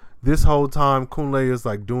out. This whole time, Kunle is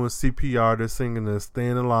like doing CPR. They're singing the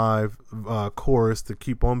 "Staying Alive" chorus to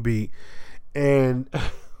keep on beat. And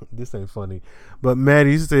this ain't funny, but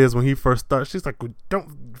Maddie says when he first starts, she's like,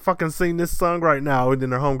 don't fucking sing this song right now. And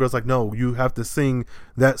then her homegirl's like, no, you have to sing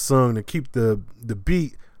that song to keep the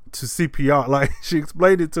beat to CPR. Like, she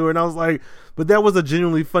explained it to her, and I was like, but that was a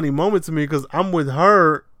genuinely funny moment to me because I'm with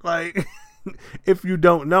her. Like, if you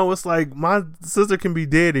don't know, it's like my sister can be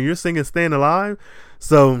dead and you're singing "Staying Alive."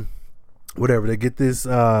 So whatever, they get this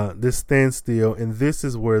standstill, and this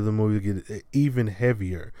is where the movie gets even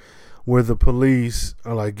heavier, where the police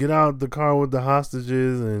are like, get out the car with the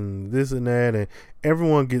hostages and this and that, and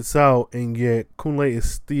everyone gets out, and yet Kunle is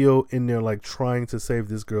still in there like trying to save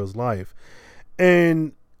this girl's life.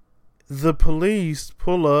 And the police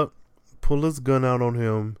pull his gun out on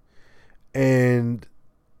him, and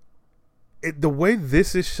the way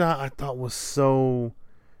this is shot I thought was so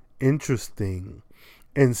interesting.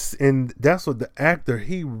 And that's what the actor,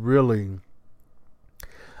 he really,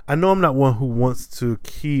 I know I'm not one who wants to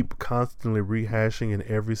keep constantly rehashing in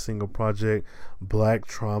every single project black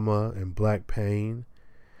trauma and black pain.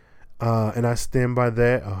 And I stand by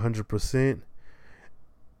that 100%.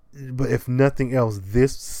 But if nothing else,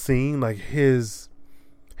 this scene, like his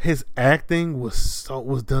acting was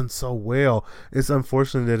done so well. It's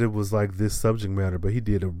unfortunate that it was like this subject matter, but he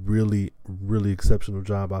did a really, really exceptional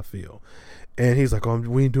job, I feel. And he's like,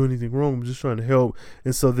 we ain't doing anything wrong. I'm just trying to help.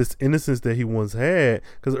 And so this innocence that he once had,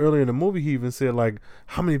 because earlier in the movie, he even said, like,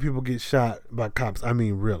 how many people get shot by cops? I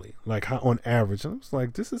mean, really, like how, on average. And I was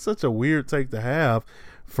like, this is such a weird take to have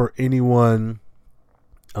for anyone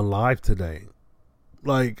alive today.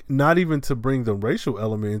 Like, not even to bring the racial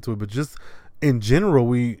element into it, but just in general,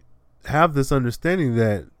 we have this understanding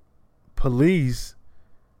that police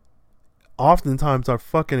oftentimes are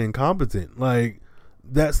fucking incompetent. Like,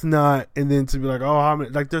 that's not, and then to be like, oh, how many,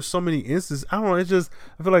 like, there's so many instances. I don't know. It's just,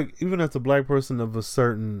 I feel like even as a black person of a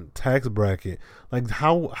certain tax bracket, like,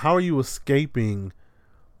 how are you escaping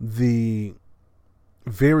the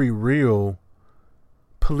very real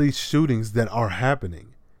police shootings that are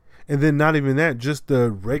happening? And then not even that, just the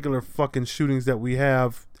regular fucking shootings that we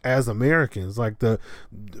have as Americans, like the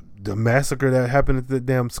massacre that happened at the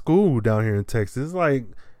damn school down here in Texas. Like,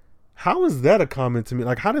 how is that a comment to me?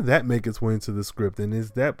 Like, how did that make its way into the script? And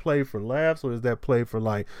is that play for laughs, or is that play for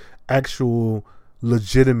like actual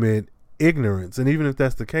legitimate ignorance? And even if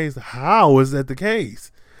that's the case, how is that the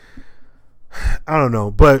case? I don't know.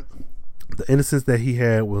 But the innocence that he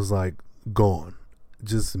had was like gone,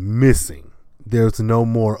 just missing. There's no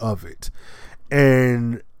more of it.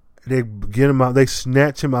 And they get him out, they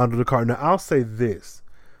snatch him out of the car. Now, I'll say this.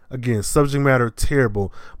 Again, subject matter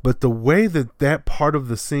terrible, but the way that part of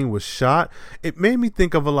the scene was shot, it made me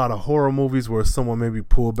think of a lot of horror movies where someone maybe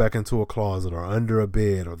pulled back into a closet or under a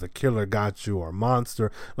bed, or the killer got you, or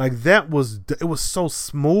monster. Like, it was so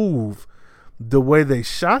smooth the way they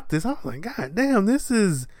shot this. I was like, God damn, this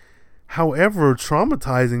is, however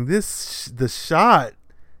traumatizing, the shot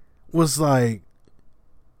was like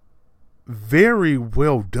very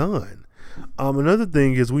well done. Another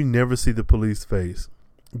thing is we never see the police face.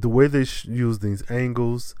 The way they use these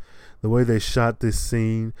angles, the way they shot this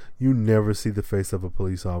scene, you never see the face of a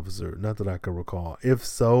police officer. Not that I can recall. If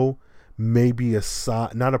so, maybe a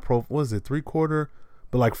side, not a what is it, 3/4,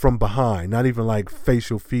 but like from behind, not even like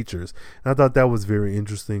facial features. And I thought that was very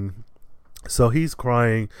interesting. So he's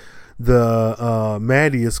crying. The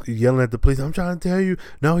Maddie is yelling at the police, I'm trying to tell you,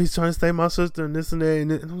 no, he's trying to save my sister and this and that.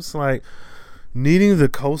 And it was like needing the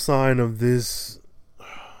cosign of this.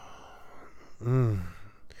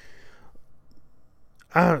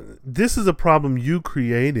 This is a problem you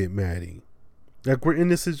created, Maddie. Like, we're in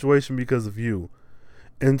this situation because of you.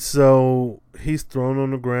 And so he's thrown on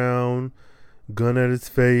the ground, gun at his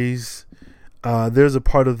face. There's a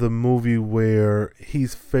part of the movie where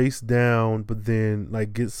he's face down, but then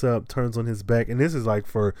like gets up, turns on his back, and this is like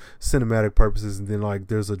for cinematic purposes. And then like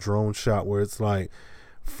there's a drone shot where it's like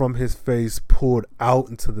from his face pulled out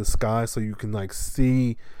into the sky, so you can like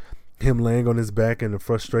see him laying on his back in the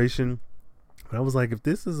frustration. And I was like, if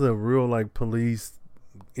this is a real like police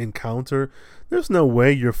encounter, there's no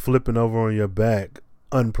way you're flipping over on your back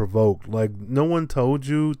unprovoked. Like, no one told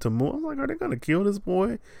you to move. I was like, are they gonna kill this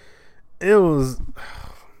boy? It was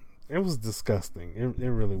disgusting. It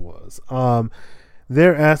really was.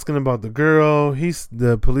 They're asking about the girl.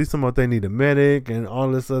 The police talking about they need a medic and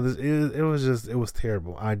all this other. It was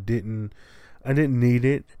terrible. I didn't need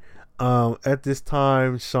it. At this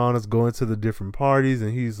time, Sean is going to the different parties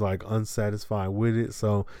and he's like unsatisfied with it.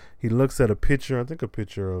 So he looks at a picture. I think a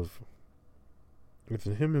picture of, is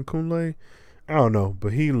it him and Kunle? I don't know,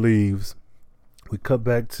 but he leaves. We cut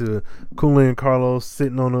back to Kunle and Carlos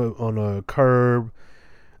sitting on a curb.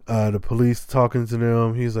 The police talking to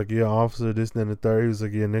them. He's like, yeah, officer, this, and the third. He was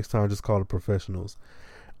like, yeah, next time just call the professionals.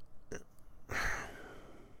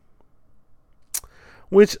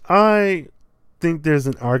 Which I think there's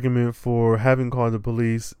an argument for having called the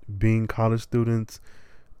police being college students.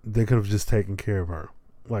 They could have just taken care of her.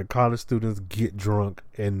 Like, college students get drunk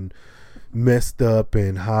and messed up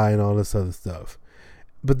and high and all this other stuff.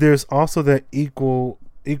 But there's also that equally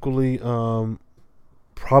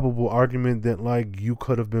probable argument that like you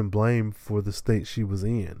could have been blamed for the state she was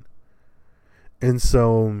in. And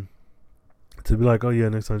so to be like, oh yeah,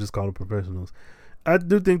 next time just call the professionals. I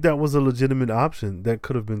do think that was a legitimate option that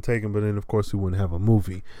could have been taken, but then of course we wouldn't have a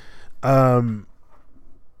movie. So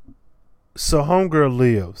homegirl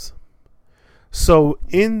lives. So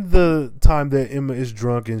in the time that Emma is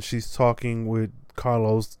drunk and she's talking with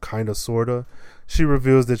Carlos, kind of, sort of, she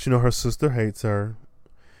reveals that, her sister hates her.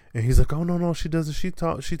 And he's like, oh, no, she doesn't. She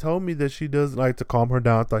told me that she does, like, to calm her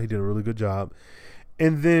down. I thought he did a really good job.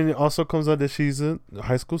 And then it also comes out that she's a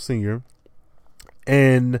high school senior.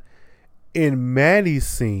 And in Maddie's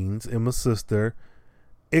scenes, Emma's sister,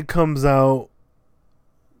 it comes out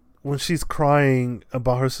when she's crying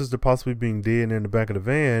about her sister possibly being dead in the back of the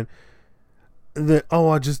van, that,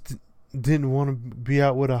 I just didn't want to be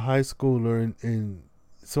out with a high schooler, and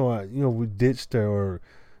so we ditched her or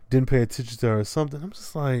didn't pay attention to her or something. I'm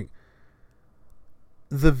just like,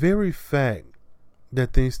 the very fact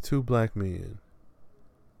that these two black men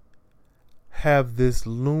have this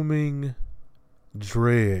looming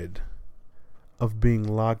dread of being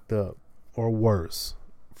locked up or worse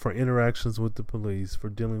for interactions with the police, for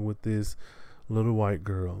dealing with this little white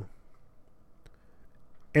girl.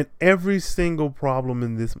 And every single problem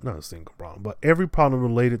in this, not a single problem, but every problem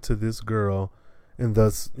related to this girl, and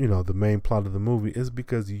thus, the main plot of the movie, is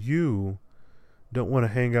because you don't want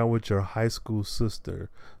to hang out with your high school sister,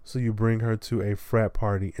 so you bring her to a frat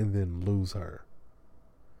party and then lose her.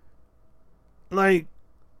 Like,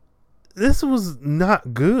 this was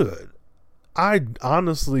not good. I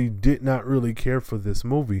honestly did not really care for this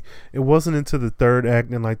movie. It wasn't until the third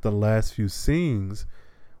act and like the last few scenes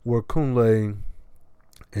where Kunle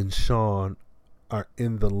and Sean are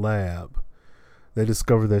in the lab. They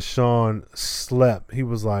discover that Sean slept. He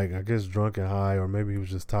was like, I guess drunk and high, or maybe he was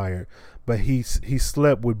just tired. But he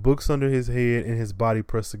slept with books under his head and his body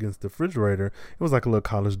pressed against the refrigerator. It was like a little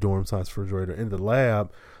college dorm size refrigerator in the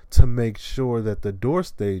lab to make sure that the door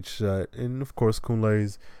stayed shut. And of course,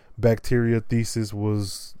 Kunle's bacteria thesis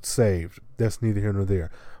was saved. That's neither here nor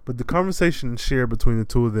there. But the conversation shared between the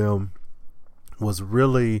two of them was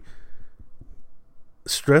really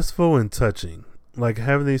stressful and touching. Like,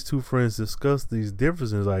 having these two friends discuss these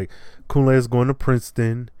differences. Like, Kunle is going to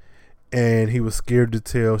Princeton, and he was scared to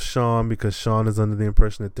tell Sean because Sean is under the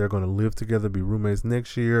impression that they're going to live together, be roommates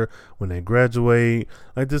next year when they graduate.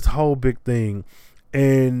 Like, this whole big thing.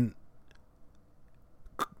 And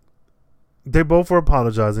they both were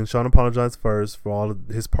apologizing. Sean apologized first for all of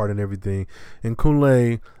his part and everything. And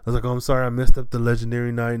Kunle was like, oh, I'm sorry, I messed up the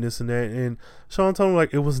legendary night and this and that. And Sean told him,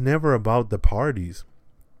 like, it was never about the parties.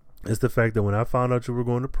 It's the fact that when I found out you were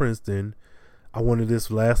going to Princeton, I wanted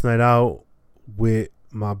this last night out with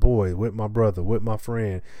my boy, with my brother, with my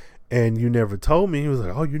friend. And you never told me. He was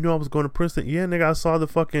like, oh, I was going to Princeton? Yeah, nigga, I saw the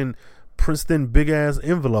fucking Princeton big ass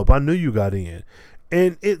envelope. I knew you got in.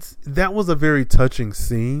 And that was a very touching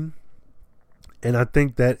scene. And I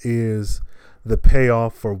think that is the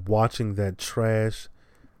payoff for watching that trash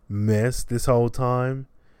mess this whole time.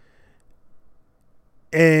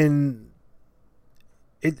 And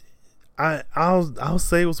I'll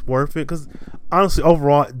say it was worth it, because honestly,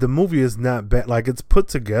 overall, the movie is not bad. Like, it's put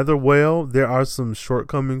together well. There are some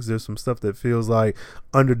shortcomings. There's some stuff that feels like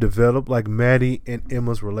underdeveloped, like Maddie and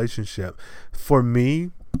Emma's relationship. For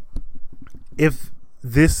me, if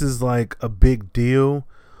this is like a big deal,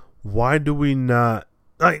 why do we not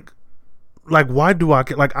like why do I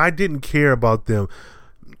care? Like, I didn't care about them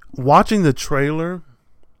watching the trailer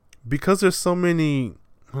because there's so many,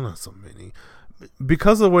 well, not so many,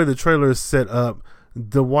 because of the way the trailer is set up.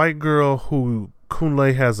 The white girl who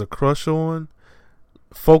Kunle has a crush on,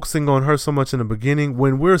 focusing on her so much in the beginning,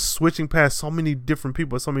 when we're switching past so many different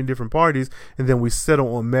people at so many different parties, and then we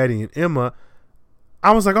settle on Maddie and Emma,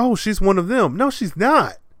 I was like, oh, she's one of them. No, she's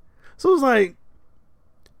not. So it was like,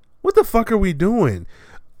 what the fuck are we doing?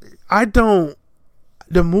 The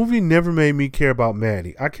movie never made me care about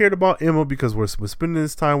Maddie. I cared about Emma because we're spending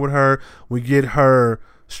this time with her. We get her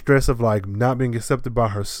stress of like not being accepted by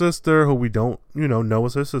her sister, who we don't, know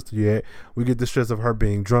is her sister yet. We get the stress of her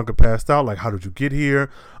being drunk and passed out. Like, how did you get here?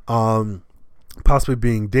 Possibly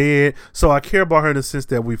being dead. So I care about her in the sense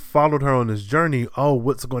that we followed her on this journey. Oh,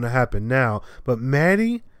 what's going to happen now? But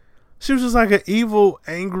Maddie, she was just like an evil,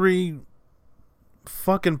 angry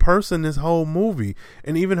fucking person this whole movie.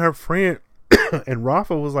 And even her friend and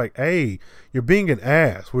Rafa was like, hey, you're being an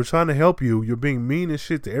ass. We're trying to help you. You're being mean as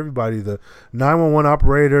shit to everybody, the 911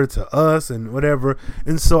 operator, to us, and whatever.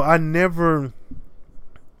 And so I never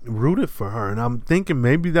rooted for her. And I'm thinking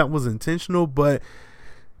maybe that was intentional, but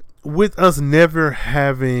with us never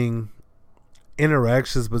having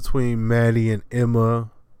interactions between Maddie and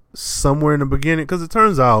Emma somewhere in the beginning, because it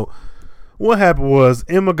turns out what happened was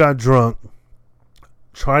Emma got drunk,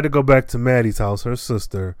 tried to go back to Maddie's house, her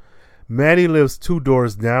sister. Maddie lives 2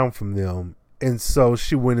 doors down from them, and so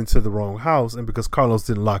she went into the wrong house. And because Carlos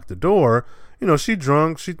didn't lock the door, she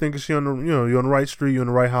drunk, she thinking she on the, you're on the right street, you're in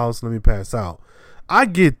the right house, let me pass out. I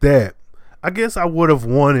get that. I guess I would have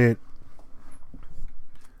wanted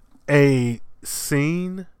a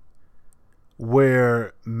scene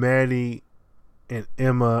where Maddie and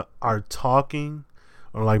Emma are talking,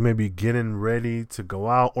 or like maybe getting ready to go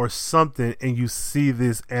out or something, and you see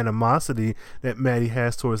this animosity that Maddie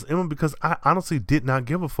has towards Emma, because I honestly did not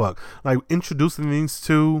give a fuck. Like introducing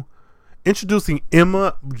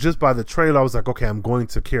Emma just by the trailer, I was like, okay, I'm going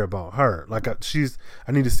to care about her. Like I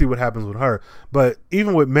need to see what happens with her. But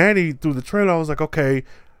even with Maddie through the trailer, I was like, okay,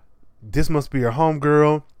 this must be her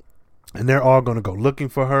homegirl, and they're all going to go looking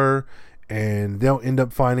for her, and they'll end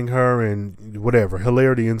up finding her, and whatever,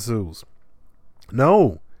 hilarity ensues.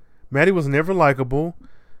 No, Maddie was never likable.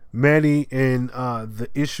 Maddie and the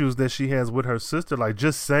issues that she has with her sister, like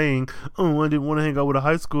just saying, oh, I didn't want to hang out with a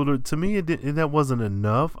high schooler, to me that wasn't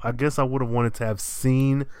enough. I guess I would have wanted to have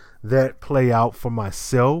seen that play out for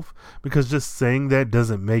myself, because just saying that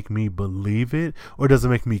doesn't make me believe it, or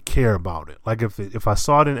doesn't make me care about it. Like if I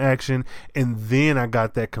saw it in action and then I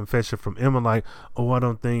got that confession from Emma, like, oh, I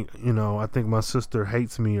don't think, I think my sister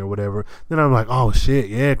hates me or whatever, then I'm like, oh shit,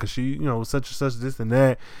 yeah, because she, such and such, this and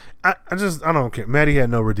that. I don't care. Maddie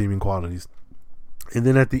had no redeeming qualities. And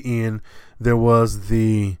then at the end, there was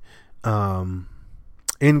the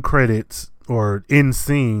end credits or end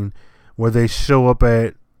scene where they show up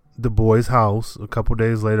at the boy's house a couple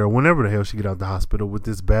days later, whenever the hell she get out of the hospital, with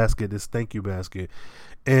this basket, this thank you basket.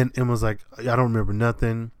 And Emma's like, I don't remember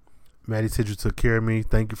nothing. Maddie said you took care of me.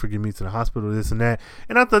 Thank you for getting me to the hospital, this and that.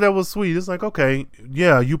 And I thought that was sweet. It's like, okay,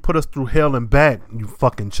 yeah, you put us through hell and back, you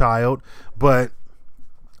fucking child. But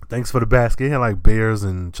thanks for the basket. It had like bears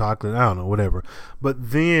and chocolate. I don't know, whatever.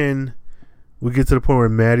 But then we get to the point where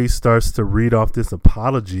Maddie starts to read off this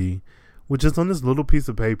apology, which is on this little piece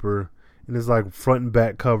of paper. And it's like front and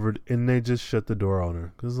back covered, and they just shut the door on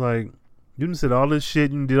her. Cause like, you done said all this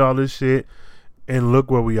shit, you did all this shit, and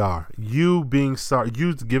look where we are. You being sorry,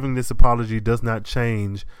 you giving this apology does not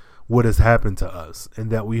change what has happened to us,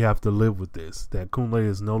 and that we have to live with this. That Kunle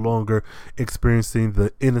is no longer experiencing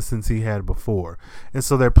the innocence he had before. And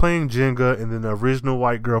so they're playing Jenga, and then the original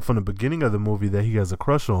white girl from the beginning of the movie that he has a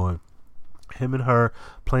crush on, him and her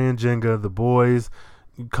playing Jenga, the boys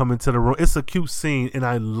come into the room. It's a cute scene, and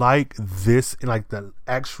I like this, like the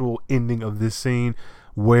actual ending of this scene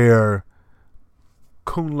where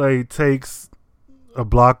Kunle takes a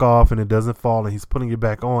block off and it doesn't fall, and he's putting it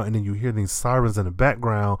back on, and then you hear these sirens in the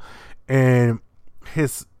background, and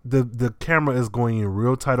the camera is going in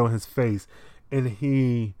real tight on his face, and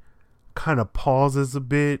he kind of pauses a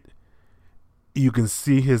bit. You can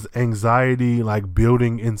see his anxiety like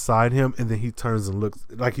building inside him, and then he turns and looks,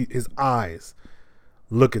 like his eyes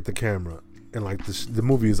look at the camera, and like the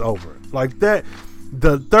movie is over. Like that,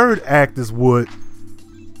 the third act is what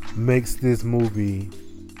makes this movie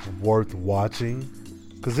worth watching,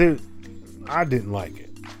 because I didn't like it.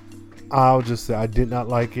 I'll just say I did not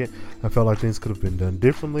like it. I felt like things could have been done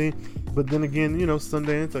differently. But then again,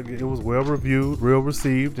 Sundance, it was well reviewed, well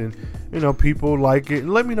received, and people like it.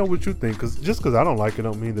 Let me know what you think, because just because I don't like it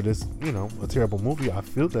don't mean that it's a terrible movie. I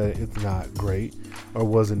feel that it's not great or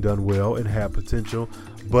wasn't done well and had potential.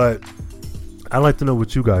 But I'd like to know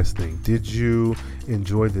what you guys think. Did you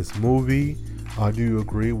enjoy this movie? Do you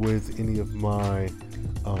agree with any of my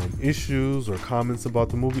issues or comments about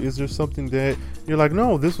the movie? Is there something that you're like,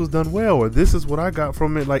 no, this was done well, or this is what I got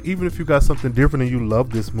from it? Like, even if you got something different and you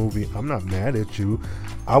love this movie, I'm not mad at you.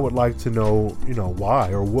 I would like to know,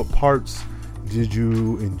 why, or what parts did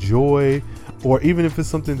you enjoy, or even if it's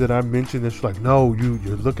something that I mentioned that's like, no,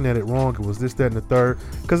 you're looking at it wrong, it was this, that, and the third.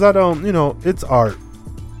 Because I don't, it's art.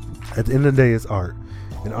 At the end of the day, it's art.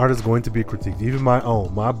 And art is going to be critiqued. Even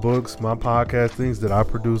my books, my podcast, things that I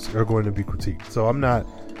produce are going to be critiqued. So I'm not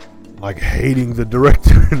like hating the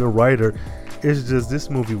director and the writer. It's just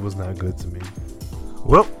this movie was not good to me.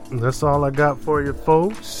 Well, that's all I got for you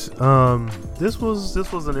folks. This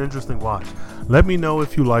was an interesting watch. Let me know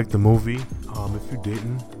if you liked the movie. If you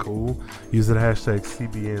didn't, cool. Use the hashtag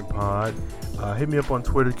CBNPod. Hit me up on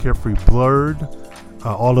Twitter, Carefree Blurred.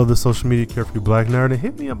 All of the social media, Carefree Black Nerd, and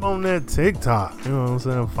hit me up on that TikTok. You know what I'm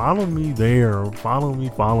saying? Follow me there. Follow me.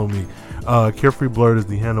 Carefree Blurred is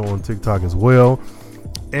the handle on TikTok as well.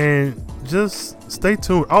 And just stay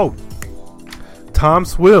tuned. Oh, Tom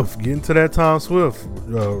Swift. Get into that Tom Swift.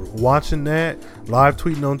 Watching that. Live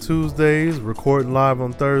tweeting on Tuesdays. Recording live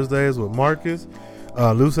on Thursdays with Marcus.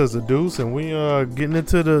 Loose as a deuce. And we getting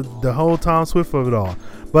into the whole Tom Swift of it all.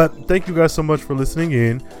 But thank you guys so much for listening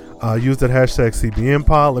in. Use that hashtag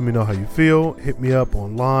CBNPod. Let me know how you feel. Hit me up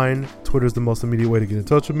online. Twitter is the most immediate way to get in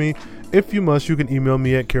touch with me. If you must, you can email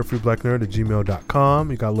me at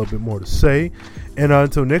carefreeblacknerd@gmail.com. You got a little bit more to say. And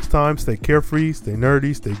until next time, stay carefree, stay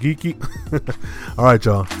nerdy, stay geeky. All right,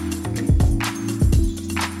 y'all.